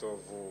development of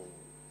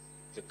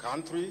the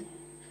country,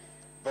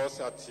 both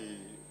at the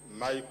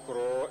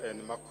micro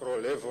and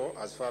macro level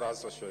as far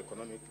as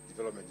socioeconomic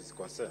development is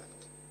concerned.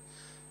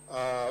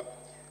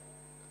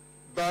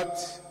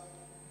 But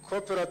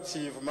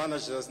cooperative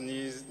managers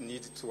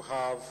need to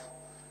have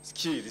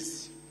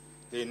skills.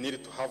 They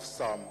need to have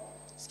some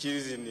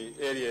skills in the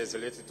areas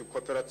related to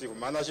cooperative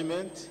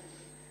management,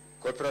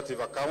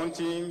 cooperative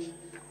accounting,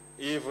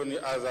 even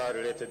other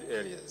related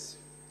areas.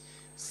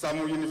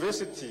 Some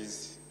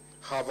universities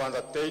have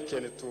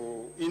undertaken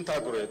to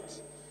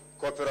integrate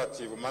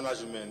cooperative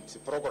management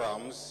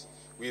programs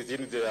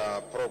within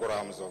their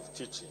programs of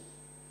teaching,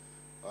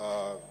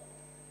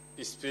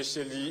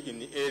 especially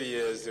in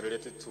areas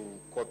related to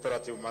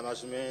cooperative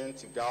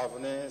management,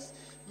 governance,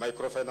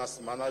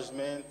 microfinance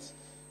management,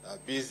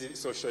 business,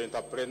 social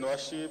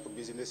entrepreneurship,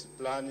 business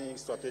planning,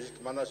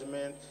 strategic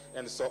management,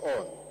 and so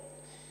on.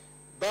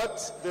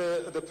 But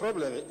the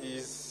problem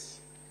is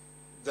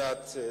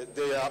that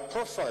their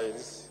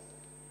profiles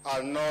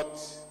are not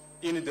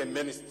in the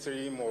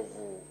mainstream of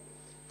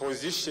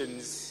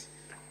positions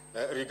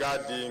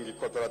regarding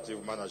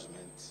cooperative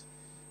management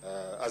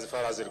as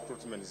far as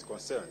recruitment is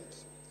concerned.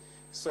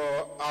 So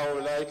I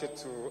would like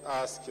to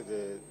ask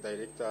the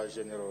Director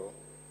General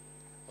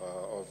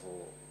of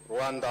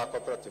Rwanda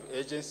Cooperative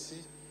Agency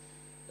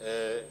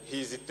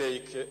his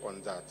take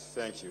on that.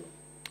 Thank you.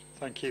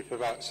 Thank you for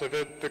that. So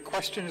the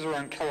questions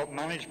around co-op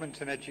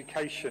management and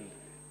education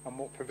and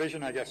what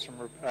provision, I guess, from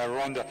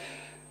Rwanda.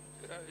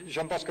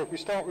 Jean-Bosco, if we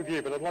start with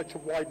you, but I'd like to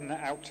widen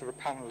that out to the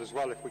panel as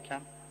well, if we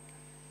can.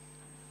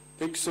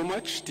 Thank you so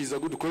much. It is a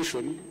good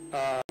question.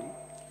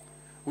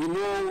 We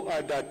know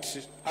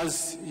that,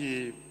 as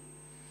he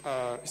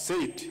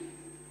said,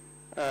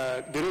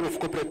 the role of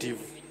cooperative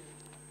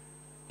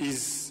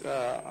is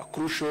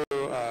crucial,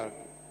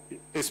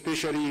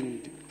 especially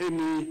in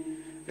any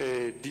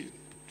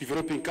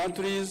developing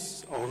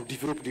countries or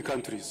developed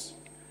countries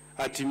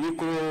at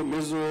micro,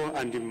 meso,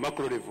 and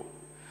macro level.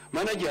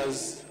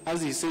 Managers,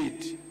 as he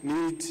said,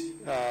 need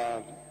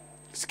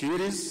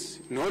skills,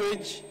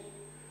 knowledge,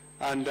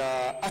 and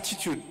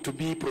attitude to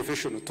be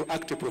professional, to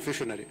act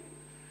professionally.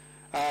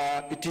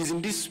 It is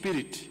in this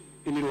spirit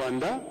in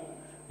Rwanda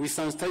we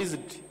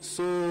sensitized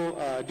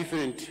so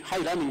different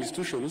high-learning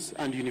institutions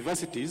and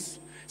universities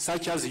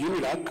such as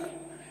UNILAC,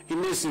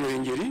 Ines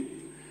Ruhengeri,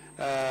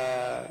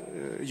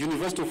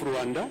 University of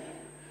Rwanda.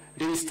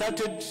 They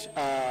started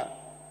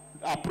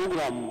a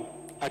program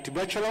at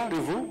bachelor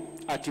level,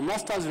 at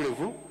master's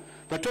level,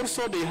 but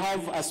also they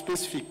have a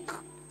specific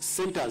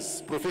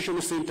centers,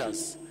 professional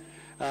centers,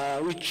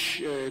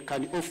 which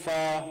can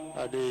offer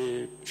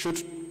the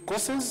short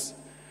courses,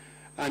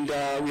 and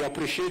we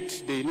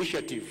appreciate the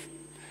initiative.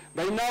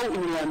 By now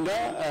in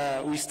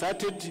Rwanda, we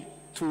started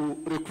to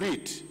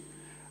recruit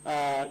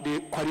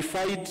the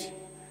qualified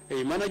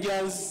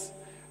managers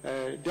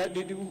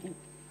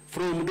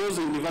from those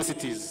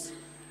universities.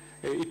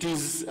 It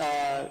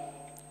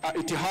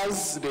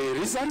has the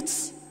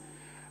results,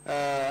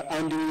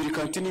 and we will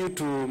continue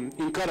to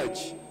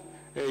encourage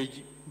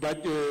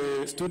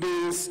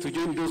students to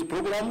join those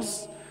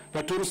programs,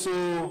 but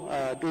also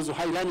those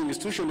high-learning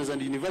institutions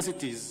and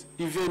universities,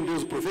 even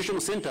those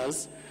professional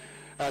centers,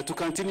 to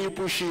continue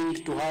pushing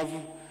to have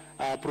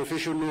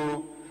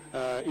professional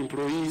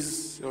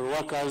employees or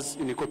workers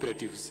in the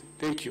cooperatives.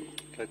 Thank you.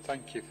 Okay,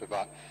 thank you for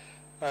that.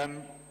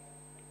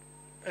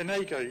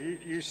 Enego,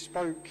 you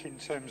spoke in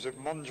terms of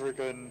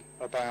Mondragon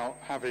about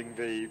having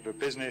the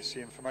business,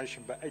 the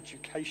information, but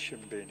education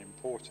being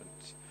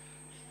important.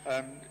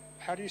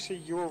 How do you see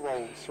your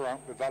role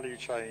throughout the value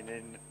chain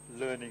in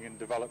learning and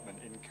development,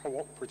 in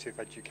cooperative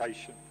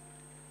education?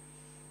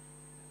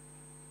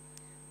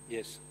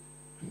 Yes.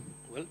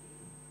 Well,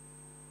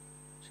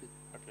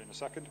 okay, in a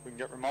second, we can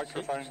get the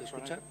microphone.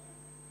 ¿Se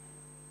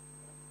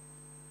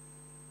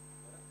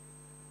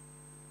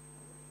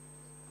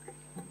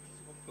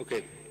Ok,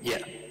 ya.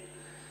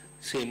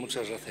 Sí,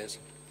 muchas gracias.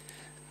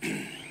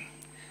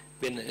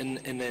 Bien,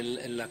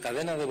 en la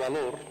cadena de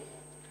valor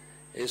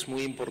es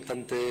muy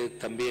importante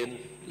también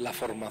la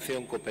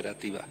formación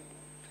cooperativa.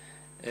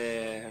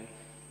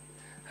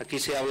 Aquí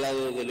se ha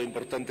hablado de lo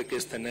importante que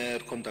es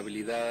tener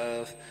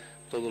contabilidad,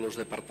 todos los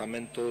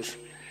departamentos.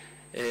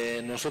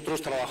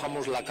 Nosotros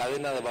trabajamos la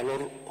cadena de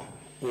valor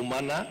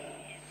humana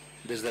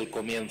desde el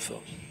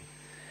comienzo.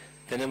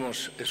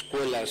 Tenemos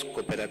escuelas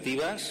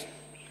cooperativas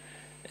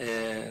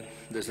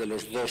desde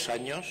los 2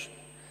 años,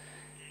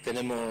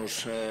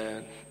 tenemos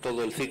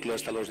todo el ciclo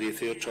hasta los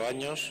 18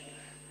 años,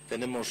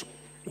 tenemos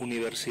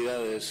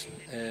universidades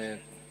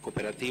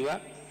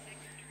cooperativa,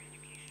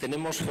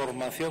 tenemos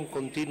formación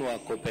continua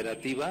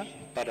cooperativa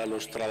para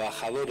los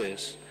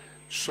trabajadores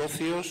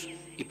socios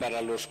y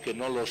para los que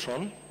no lo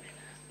son,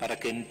 para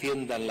que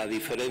entiendan la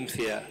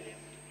diferencia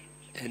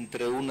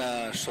entre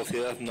una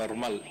sociedad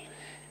normal,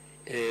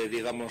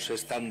 digamos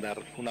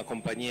estándar, una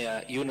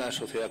compañía y una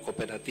sociedad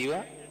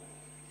cooperativa.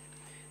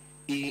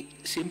 Y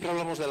siempre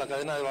hablamos de la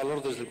cadena de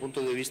valor desde el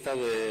punto de vista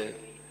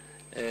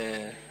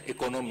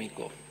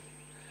económico,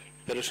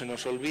 pero se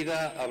nos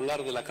olvida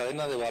hablar de la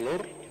cadena de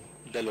valor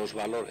de los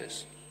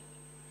valores.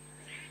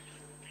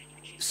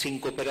 Sin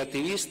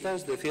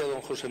cooperativistas, decía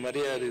don José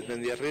María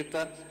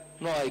Arizmendiarrieta,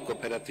 no hay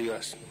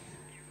cooperativas.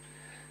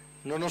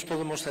 no nos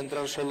podemos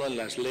centrar solo en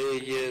las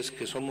leyes,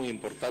 que son muy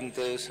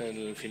importantes, en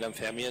el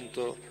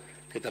financiamiento,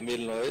 que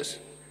también lo es.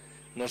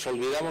 Nos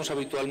olvidamos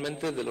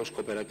habitualmente de los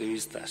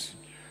cooperativistas.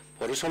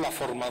 Por eso la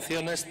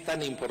formación es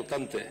tan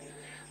importante,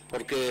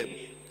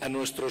 porque a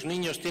nuestros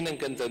niños tienen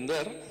que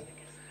entender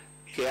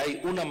que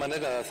hay una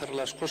manera de hacer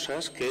las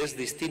cosas que es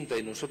distinta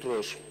y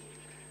nosotros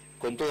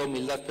con toda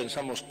humildad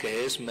pensamos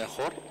que es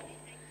mejor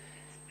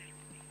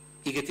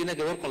y que tiene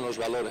que ver con los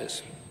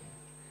valores.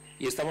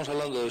 Y estamos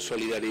hablando de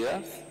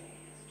solidaridad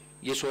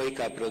y eso hay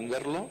que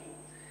aprenderlo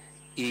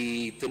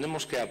y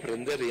tenemos que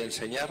aprender y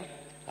enseñar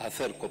a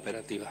hacer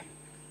cooperativa.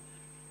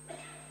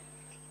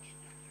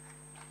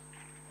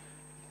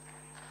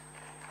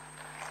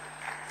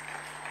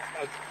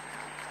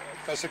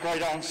 That's a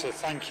great answer,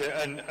 thank you,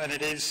 and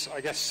it is, I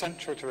guess,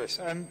 central to this.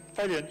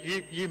 Valiant,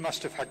 you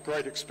must have had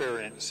great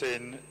experience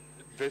in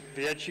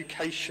the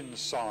education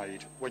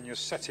side when you're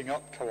setting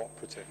up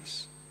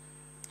cooperatives.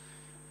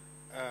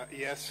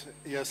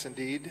 Yes,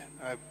 indeed.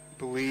 I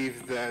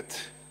believe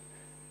that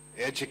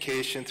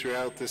education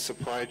throughout the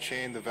supply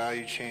chain, the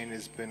value chain,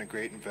 has been a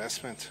great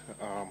investment.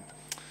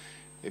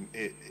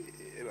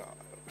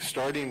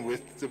 Starting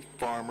with the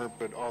farmer,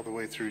 but all the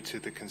way through to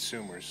the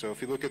consumer. So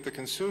if you look at the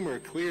consumer,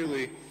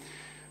 clearly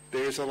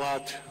there's a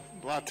lot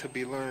to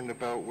be learned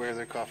about where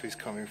their coffee's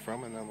coming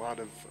from, and a lot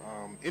of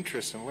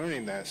interest in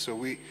learning that. So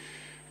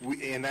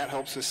and that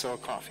helps us sell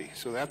coffee.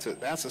 So that's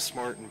a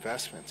smart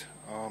investment.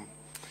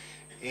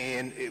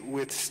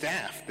 With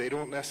staff, they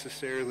don't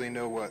necessarily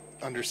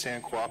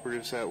understand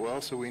cooperatives that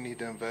well, so we need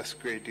to invest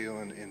a great deal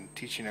in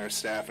teaching our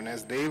staff. And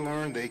as they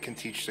learn, they can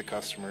teach the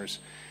customers.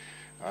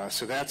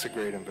 So that's a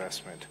great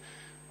investment.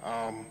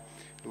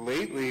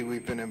 Lately,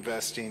 we've been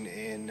investing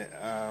in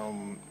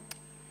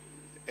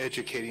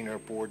educating our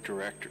board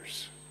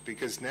directors,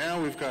 because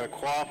now we've got a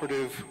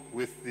cooperative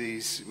with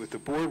the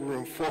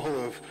boardroom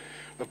full of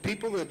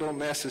people that don't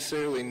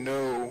necessarily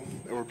know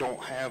or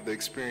don't have the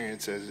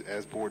experience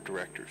as board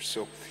directors.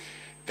 So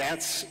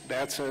that's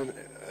an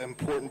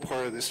important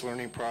part of this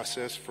learning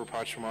process for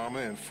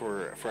Pachamama and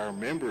for our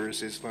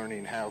members, is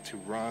learning how to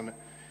run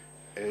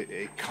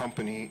a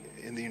company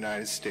in the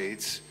United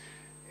States,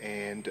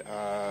 and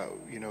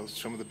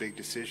some of the big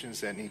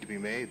decisions that need to be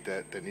made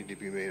that need to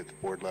be made at the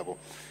board level.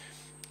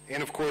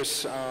 And of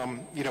course,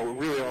 it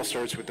really all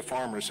starts with the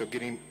farmer. So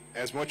getting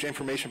as much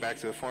information back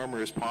to the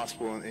farmer as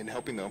possible and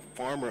helping the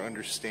farmer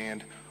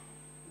understand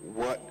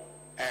what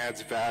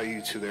adds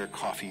value to their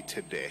coffee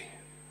today.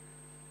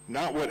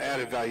 Not what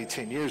added value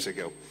 10 years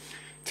ago.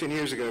 10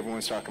 years ago, everyone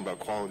was talking about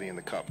quality in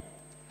the cup.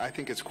 I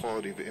think it's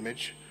quality of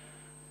image,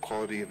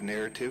 quality of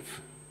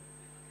narrative,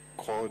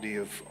 quality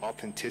of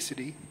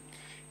authenticity.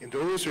 And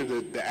those are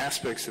the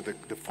aspects that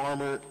the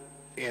farmer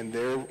and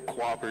their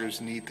cooperatives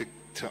need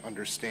to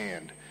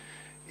understand.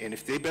 And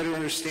if they better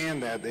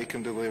understand that, they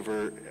can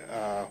deliver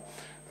a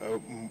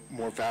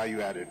more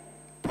value-added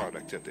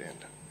product at the end.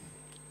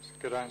 That's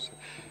a good answer.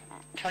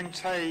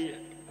 Kangtae,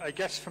 I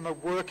guess from a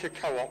worker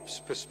co-op's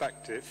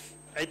perspective,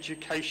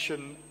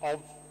 education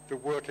of the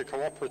worker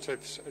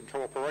cooperatives and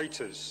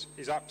cooperators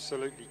is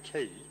absolutely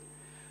key.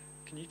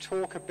 Can you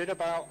talk a bit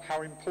about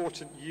how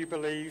important you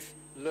believe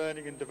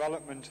learning and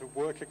development of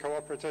worker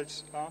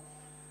cooperatives are?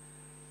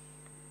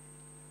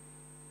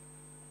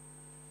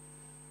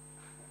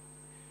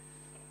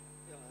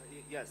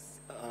 Yes,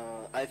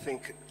 I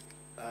think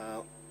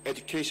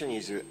education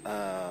is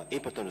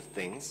important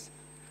things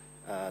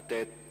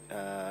that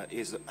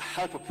is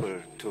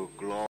helpful to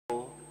grow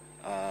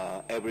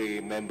every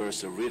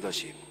member's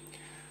leadership.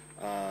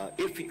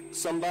 If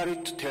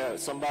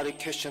somebody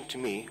question to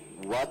me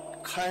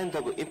what kind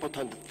of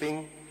important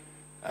thing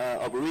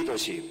of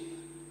leadership,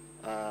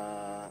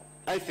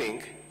 I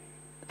think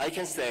I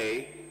can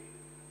say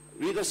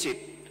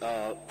leadership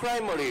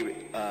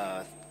primary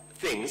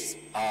things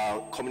are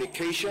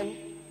communication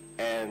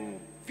and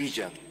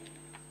vision.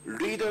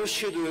 Leaders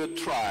should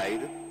try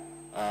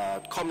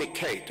to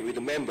communicate with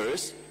the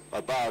members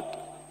about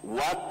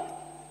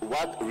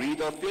what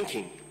leader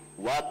thinking,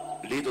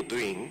 what leader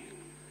doing,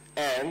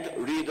 and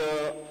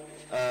leader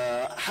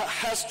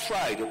has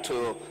tried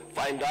to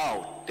find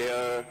out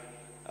their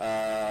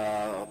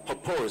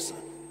purpose,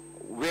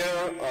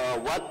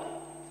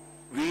 what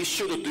we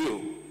should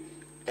do,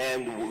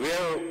 and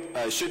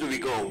where should we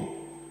go.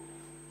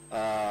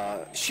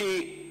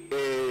 He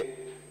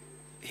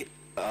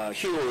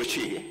or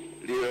she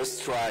leaders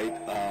tried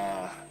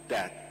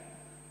that.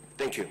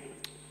 Thank you.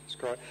 That's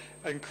great.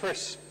 And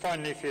Chris,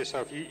 finally for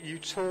yourself, you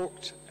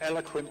talked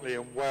eloquently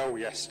and well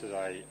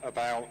yesterday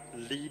about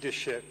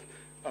leadership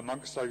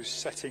amongst those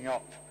setting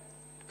up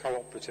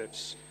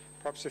cooperatives.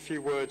 Perhaps a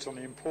few words on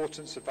the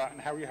importance of that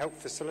and how you help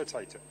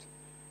facilitate it.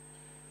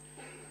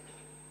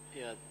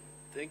 Yeah,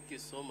 thank you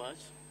so much.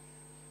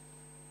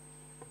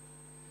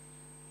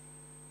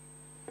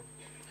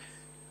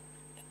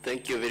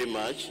 Thank you very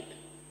much.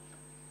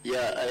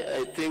 Yeah,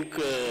 I think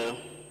I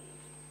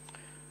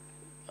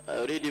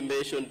already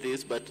mentioned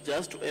this, but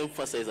just to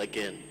emphasize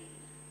again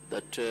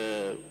that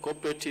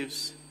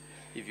cooperatives,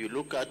 if you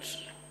look at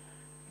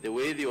the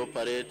way they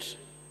operate,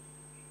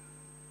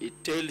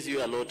 it tells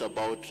you a lot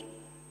about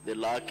the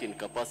lack in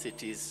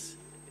capacities,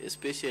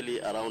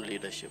 especially around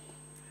leadership.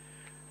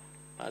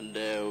 And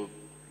the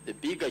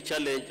bigger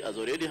challenge, as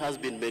already has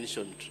been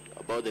mentioned,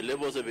 about the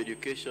levels of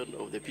education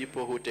of the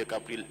people who take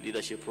up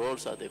leadership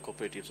roles at the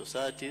cooperative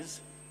societies,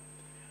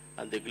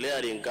 and the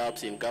glaring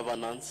gaps in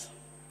governance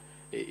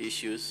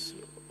issues,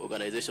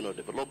 organizational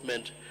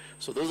development.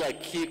 So those are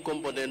key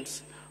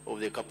components of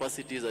the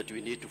capacities that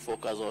we need to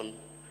focus on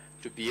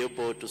to be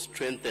able to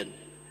strengthen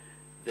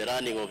the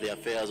running of the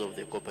affairs of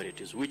the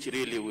cooperatives, which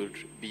really will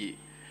be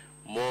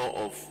more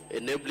of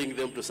enabling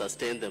them to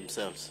sustain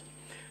themselves.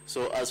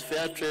 So as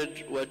fair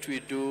trade, what we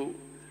do,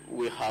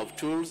 we have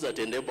tools that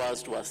enable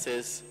us to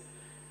assess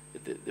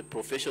the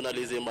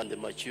professionalism and the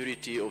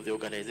maturity of the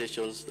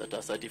organizations that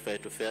are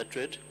certified to fair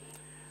trade,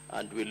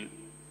 and we'll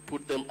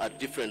put them at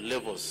different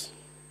levels,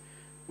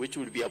 which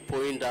will be a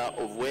pointer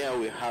of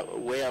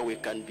where we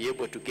can be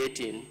able to get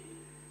in.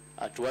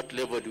 At what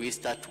level do we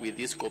start with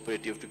this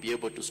cooperative to be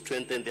able to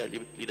strengthen their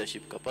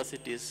leadership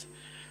capacities,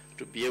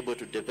 to be able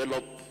to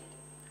develop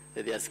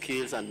their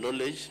skills and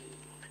knowledge,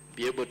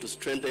 be able to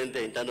strengthen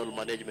their internal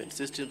management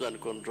systems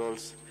and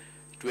controls,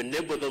 to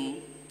enable them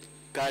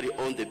carry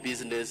on the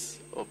business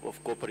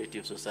of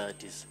cooperative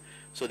societies.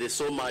 So there's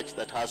so much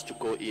that has to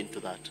go into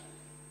that.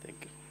 Thank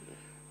you.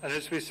 And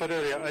as we said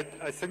earlier,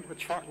 I think the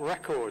track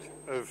record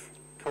of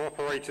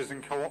cooperators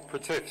and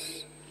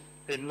cooperatives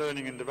in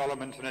learning and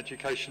development and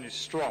education is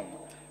strong,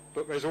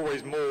 but there's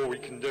always more we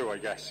can do, I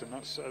guess, and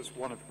that's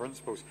one of the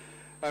principles.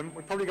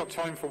 We've probably got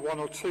time for one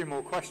or two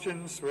more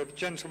questions. We have a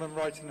gentleman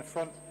right in the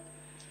front.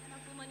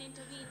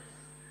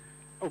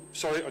 Oh,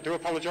 sorry, I do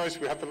apologise.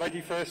 We have the lady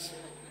first.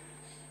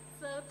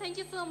 So thank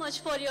you so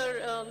much for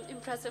your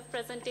impressive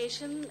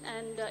presentation,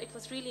 and it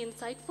was really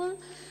insightful.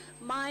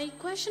 My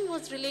question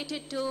was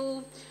related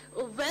to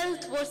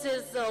wealth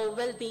versus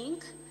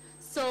well-being.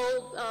 So,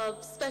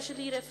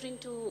 especially referring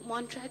to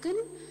Mondragon,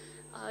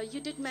 you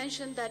did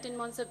mention that in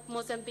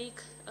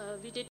Mozambique,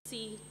 we did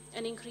see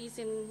an increase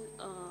in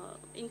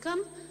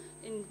income,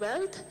 in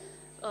wealth,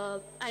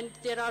 and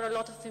there are a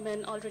lot of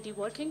women already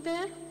working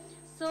there.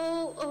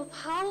 So,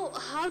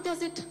 how does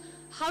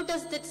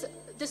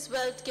this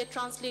wealth get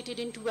translated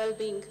into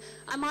well-being?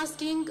 I'm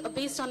asking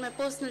based on my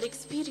personal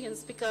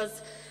experience,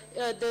 because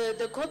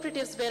the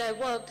cooperatives where I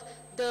worked,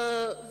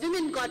 the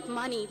women got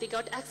money, they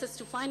got access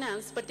to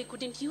finance, but they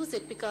couldn't use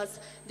it because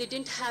they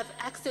didn't have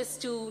access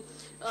to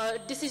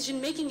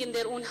decision-making in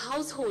their own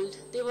household.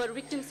 They were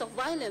victims of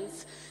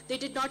violence. They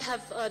did not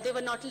have, they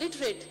were not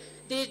literate.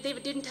 They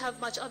didn't have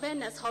much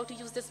awareness how to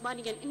use this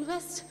money and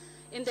invest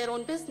in their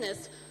own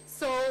business.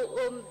 So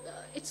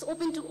it's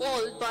open to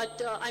all,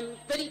 but I'm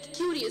very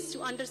curious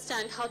to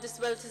understand how this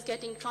wealth is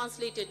getting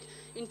translated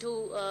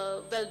into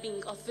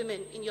well-being of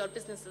women in your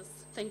businesses.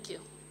 Thank you.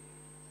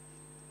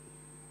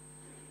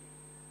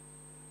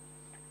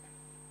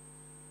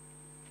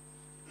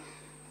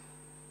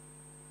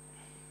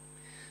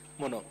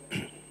 Bueno,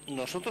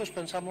 nosotros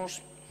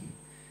pensamos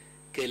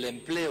que el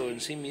empleo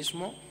en sí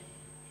mismo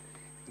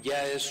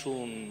ya es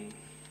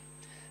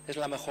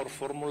la mejor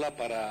fórmula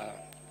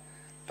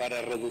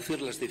para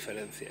reducir las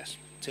diferencias,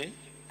 ¿sí?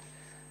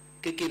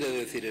 ¿Qué quiere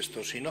decir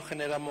esto? Si no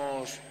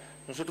generamos...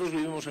 Nosotros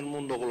vivimos en un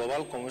mundo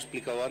global, como he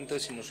explicado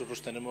antes, y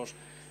nosotros tenemos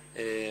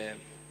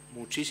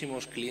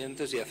muchísimos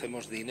clientes y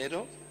hacemos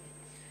dinero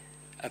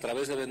a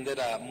través de vender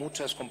a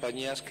muchas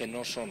compañías que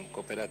no son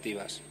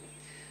cooperativas.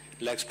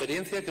 La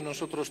experiencia que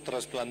nosotros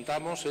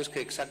trasplantamos es que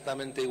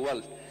exactamente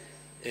igual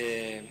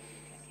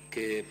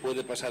que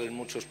puede pasar en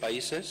muchos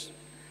países,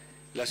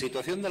 la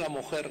situación de la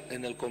mujer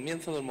en el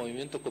comienzo del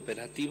movimiento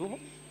cooperativo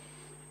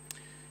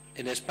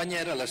en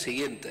España era la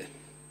siguiente.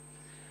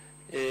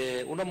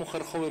 Una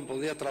mujer joven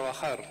podía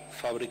trabajar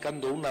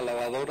fabricando una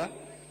lavadora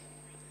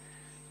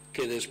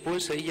que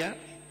después ella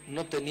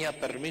no tenía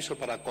permiso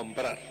para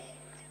comprar,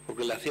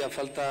 porque le hacía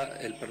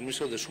falta el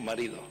permiso de su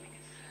marido.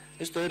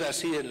 Esto era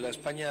así en la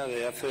España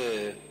de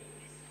hace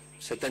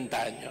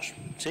 70 años,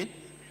 ¿sí?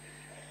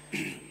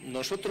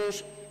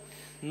 Nosotros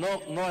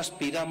no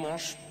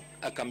aspiramos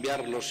a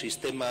cambiar los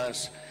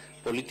sistemas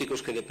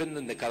políticos que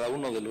dependen de cada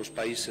uno de los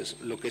países.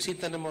 Lo que sí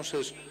tenemos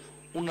es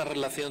una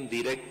relación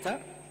directa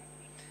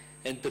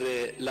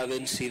entre la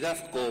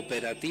densidad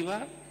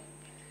cooperativa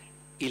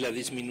y la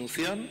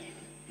disminución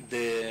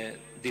de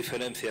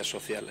diferencias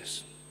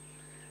sociales.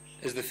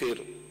 Es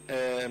decir,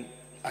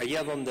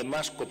 allá donde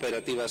más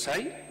cooperativas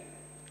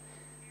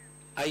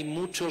hay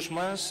muchos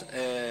más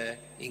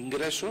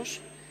ingresos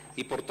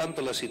y, por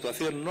tanto, la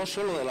situación no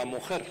solo de la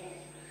mujer,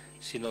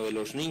 sino de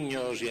los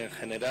niños y en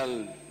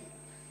general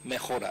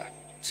mejora,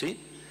 ¿sí?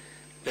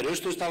 Pero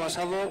esto está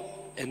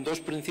basado en dos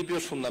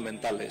principios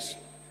fundamentales.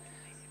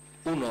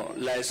 Uno,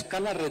 la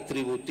escala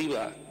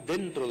retributiva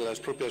dentro de las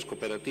propias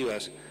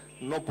cooperativas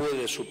no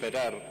puede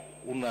superar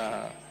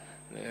una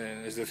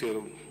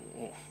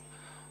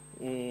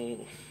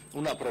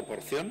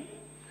proporción.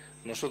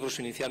 Nosotros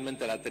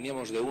inicialmente la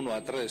teníamos de 1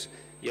 a 3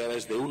 y ahora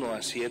es de 1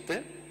 a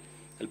 7.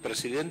 El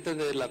presidente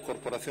de la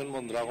Corporación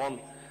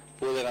Mondragón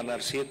puede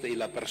ganar 7 y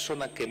la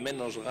persona que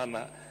menos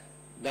gana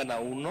gana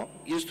uno,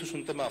 y esto es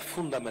un tema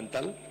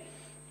fundamental.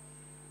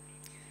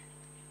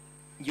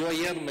 Yo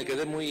ayer me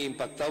quedé muy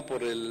impactado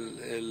por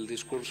el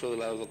discurso de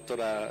la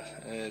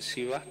doctora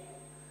Shiva,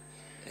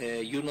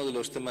 y uno de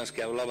los temas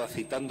que hablaba,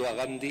 citando a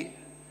Gandhi,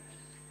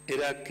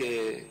 era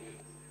que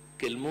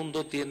el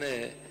mundo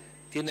tiene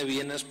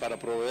bienes para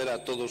proveer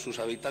a todos sus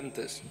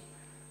habitantes,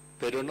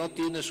 pero no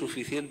tiene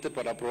suficiente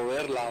para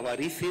proveer la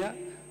avaricia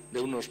de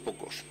unos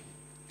pocos.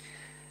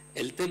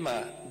 El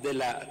tema de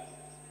la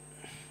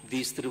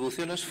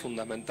distribución es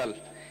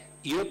fundamental,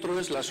 y otro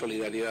es la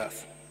solidaridad.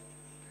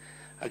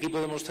 Aquí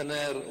podemos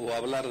tener o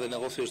hablar de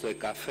negocios de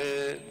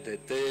café, de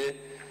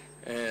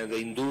té, de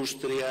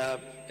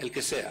industria, el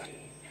que sea.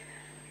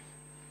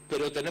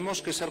 Pero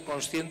tenemos que ser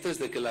conscientes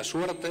de que la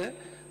suerte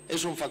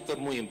es un factor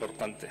muy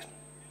importante.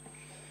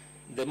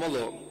 De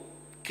modo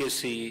que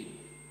si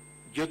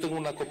yo tengo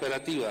una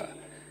cooperativa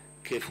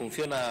que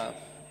funciona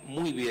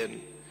muy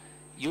bien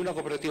y una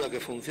cooperativa que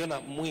funciona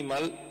muy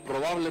mal,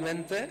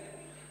 probablemente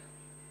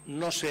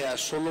no sea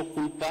solo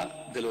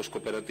culpa de los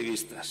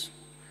cooperativistas.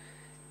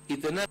 Y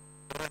tener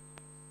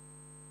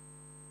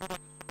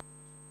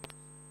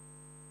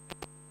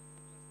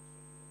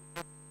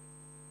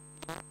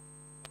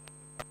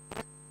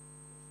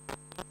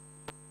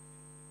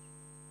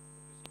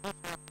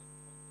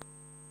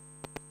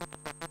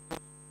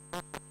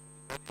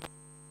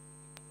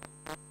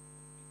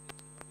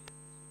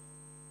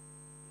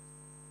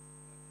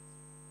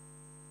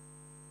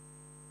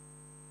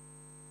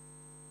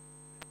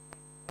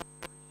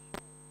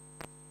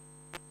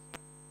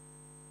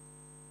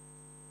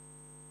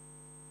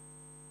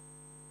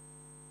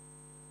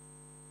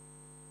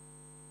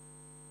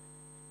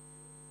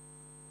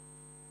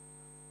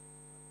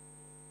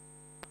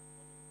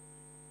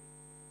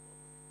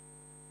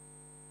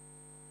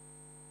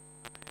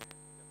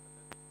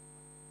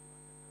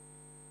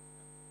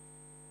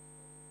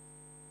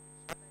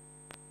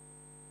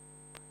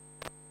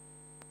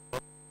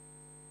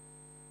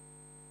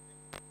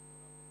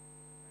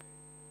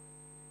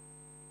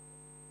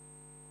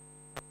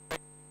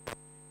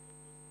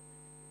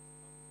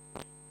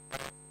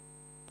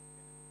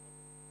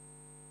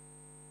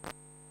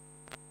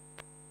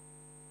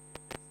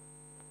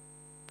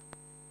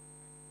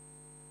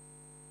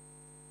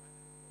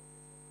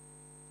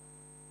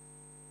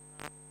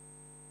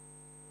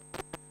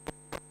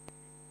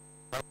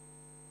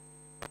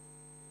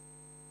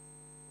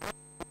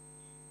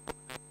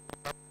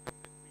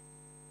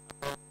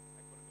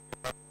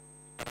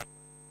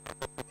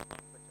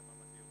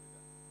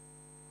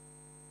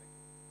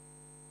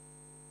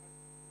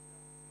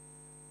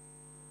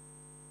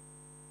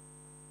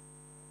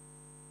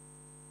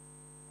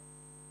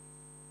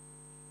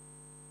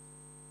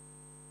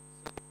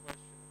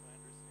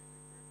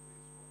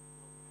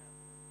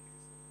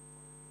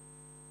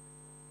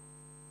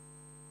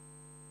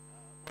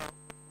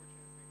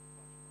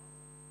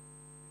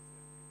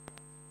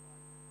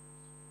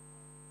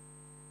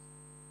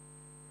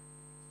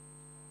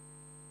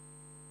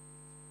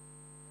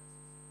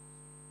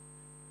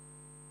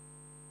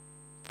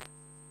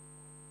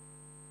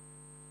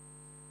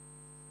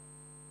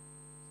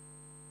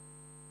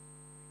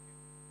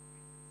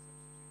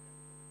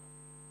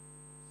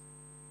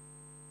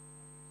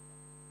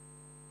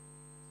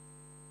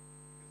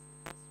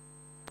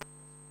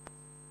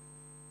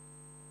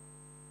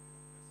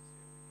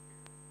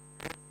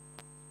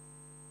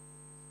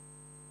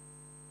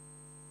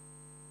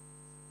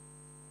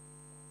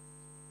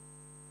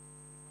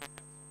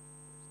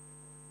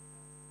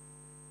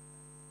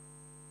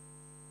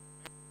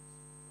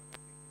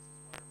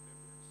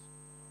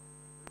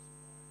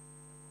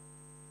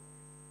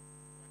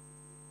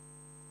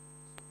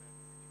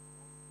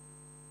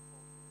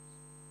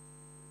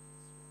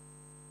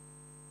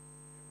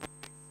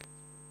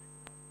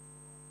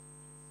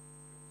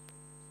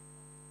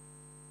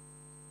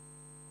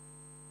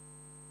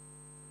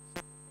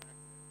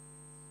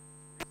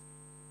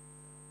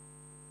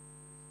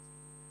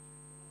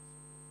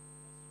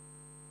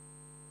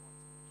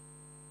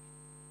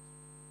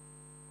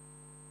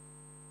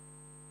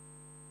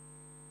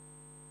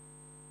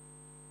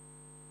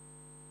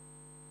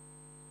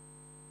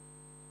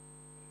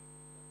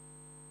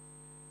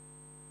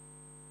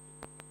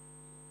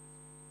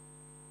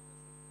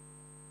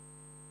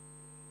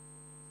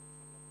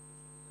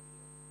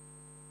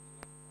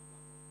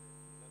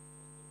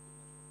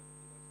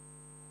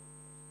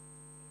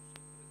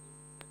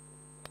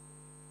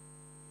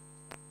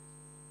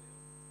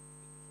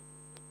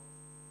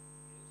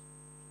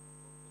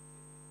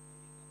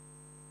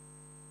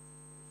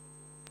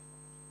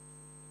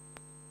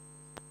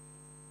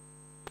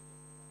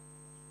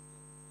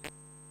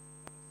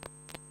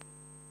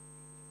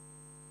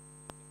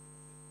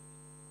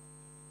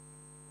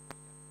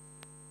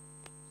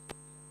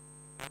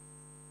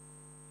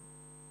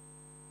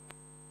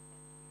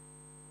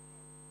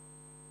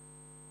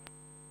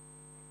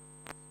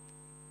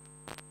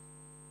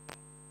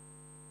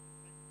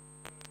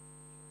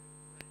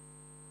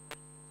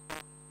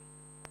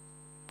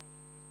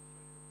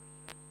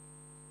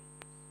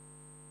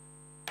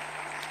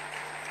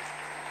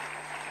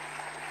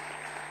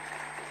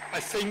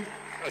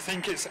I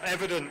think it's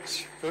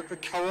evident that the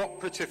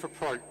cooperative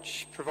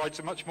approach provides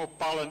a much more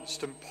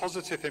balanced and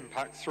positive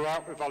impact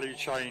throughout the value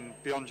chain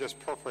beyond just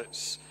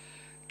profits.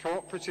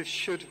 Cooperatives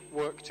should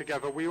work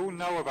together. We all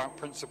know about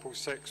Principle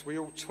 6. We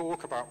all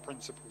talk about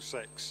Principle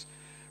 6.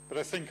 But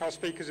I think our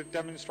speakers have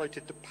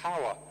demonstrated the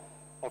power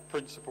of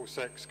Principle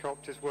 6,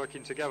 cooperatives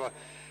working together,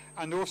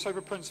 and also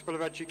the principle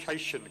of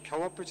education.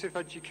 Cooperative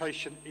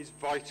education is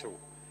vital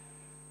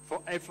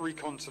for every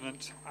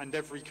continent and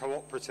every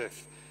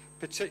cooperative,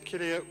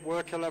 particularly at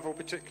worker level,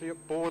 particularly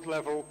at board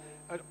level,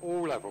 at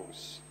all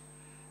levels.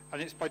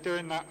 And it's by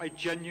doing that I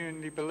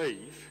genuinely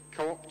believe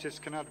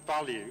cooperatives can add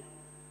value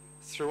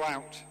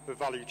throughout the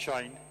value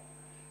chain,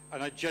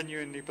 and I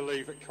genuinely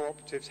believe that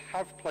cooperatives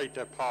have played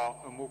their part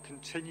and will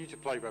continue to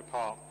play their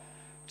part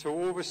to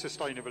all the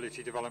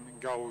Sustainability Development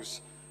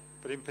Goals,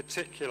 but in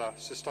particular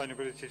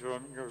Sustainability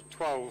Development Goal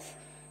 12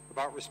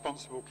 about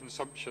responsible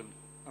consumption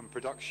and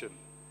production.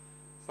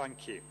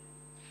 Thank you.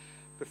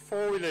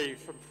 Before we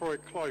leave and before I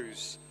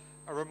close,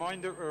 a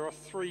reminder there are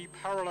 3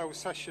 parallel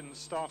sessions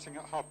starting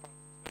at 5:30.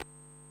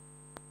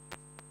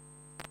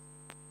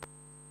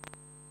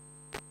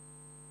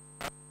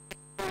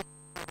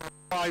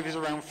 Five is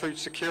around food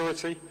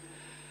security.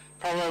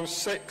 Parallel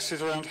 6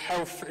 is around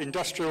health,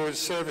 industrial and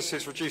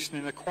services, reducing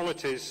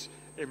inequalities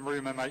in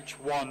room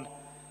MH1.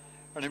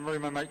 And in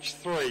room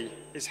MH3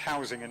 is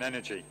housing and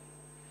energy.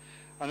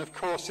 And of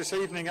course, this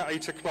evening at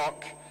 8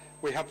 o'clock,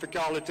 we have the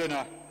gala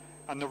dinner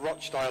and the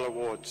Rochdale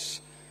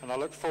Awards. And I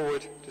look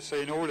forward to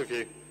seeing all of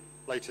you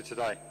later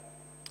today.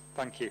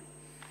 Thank you.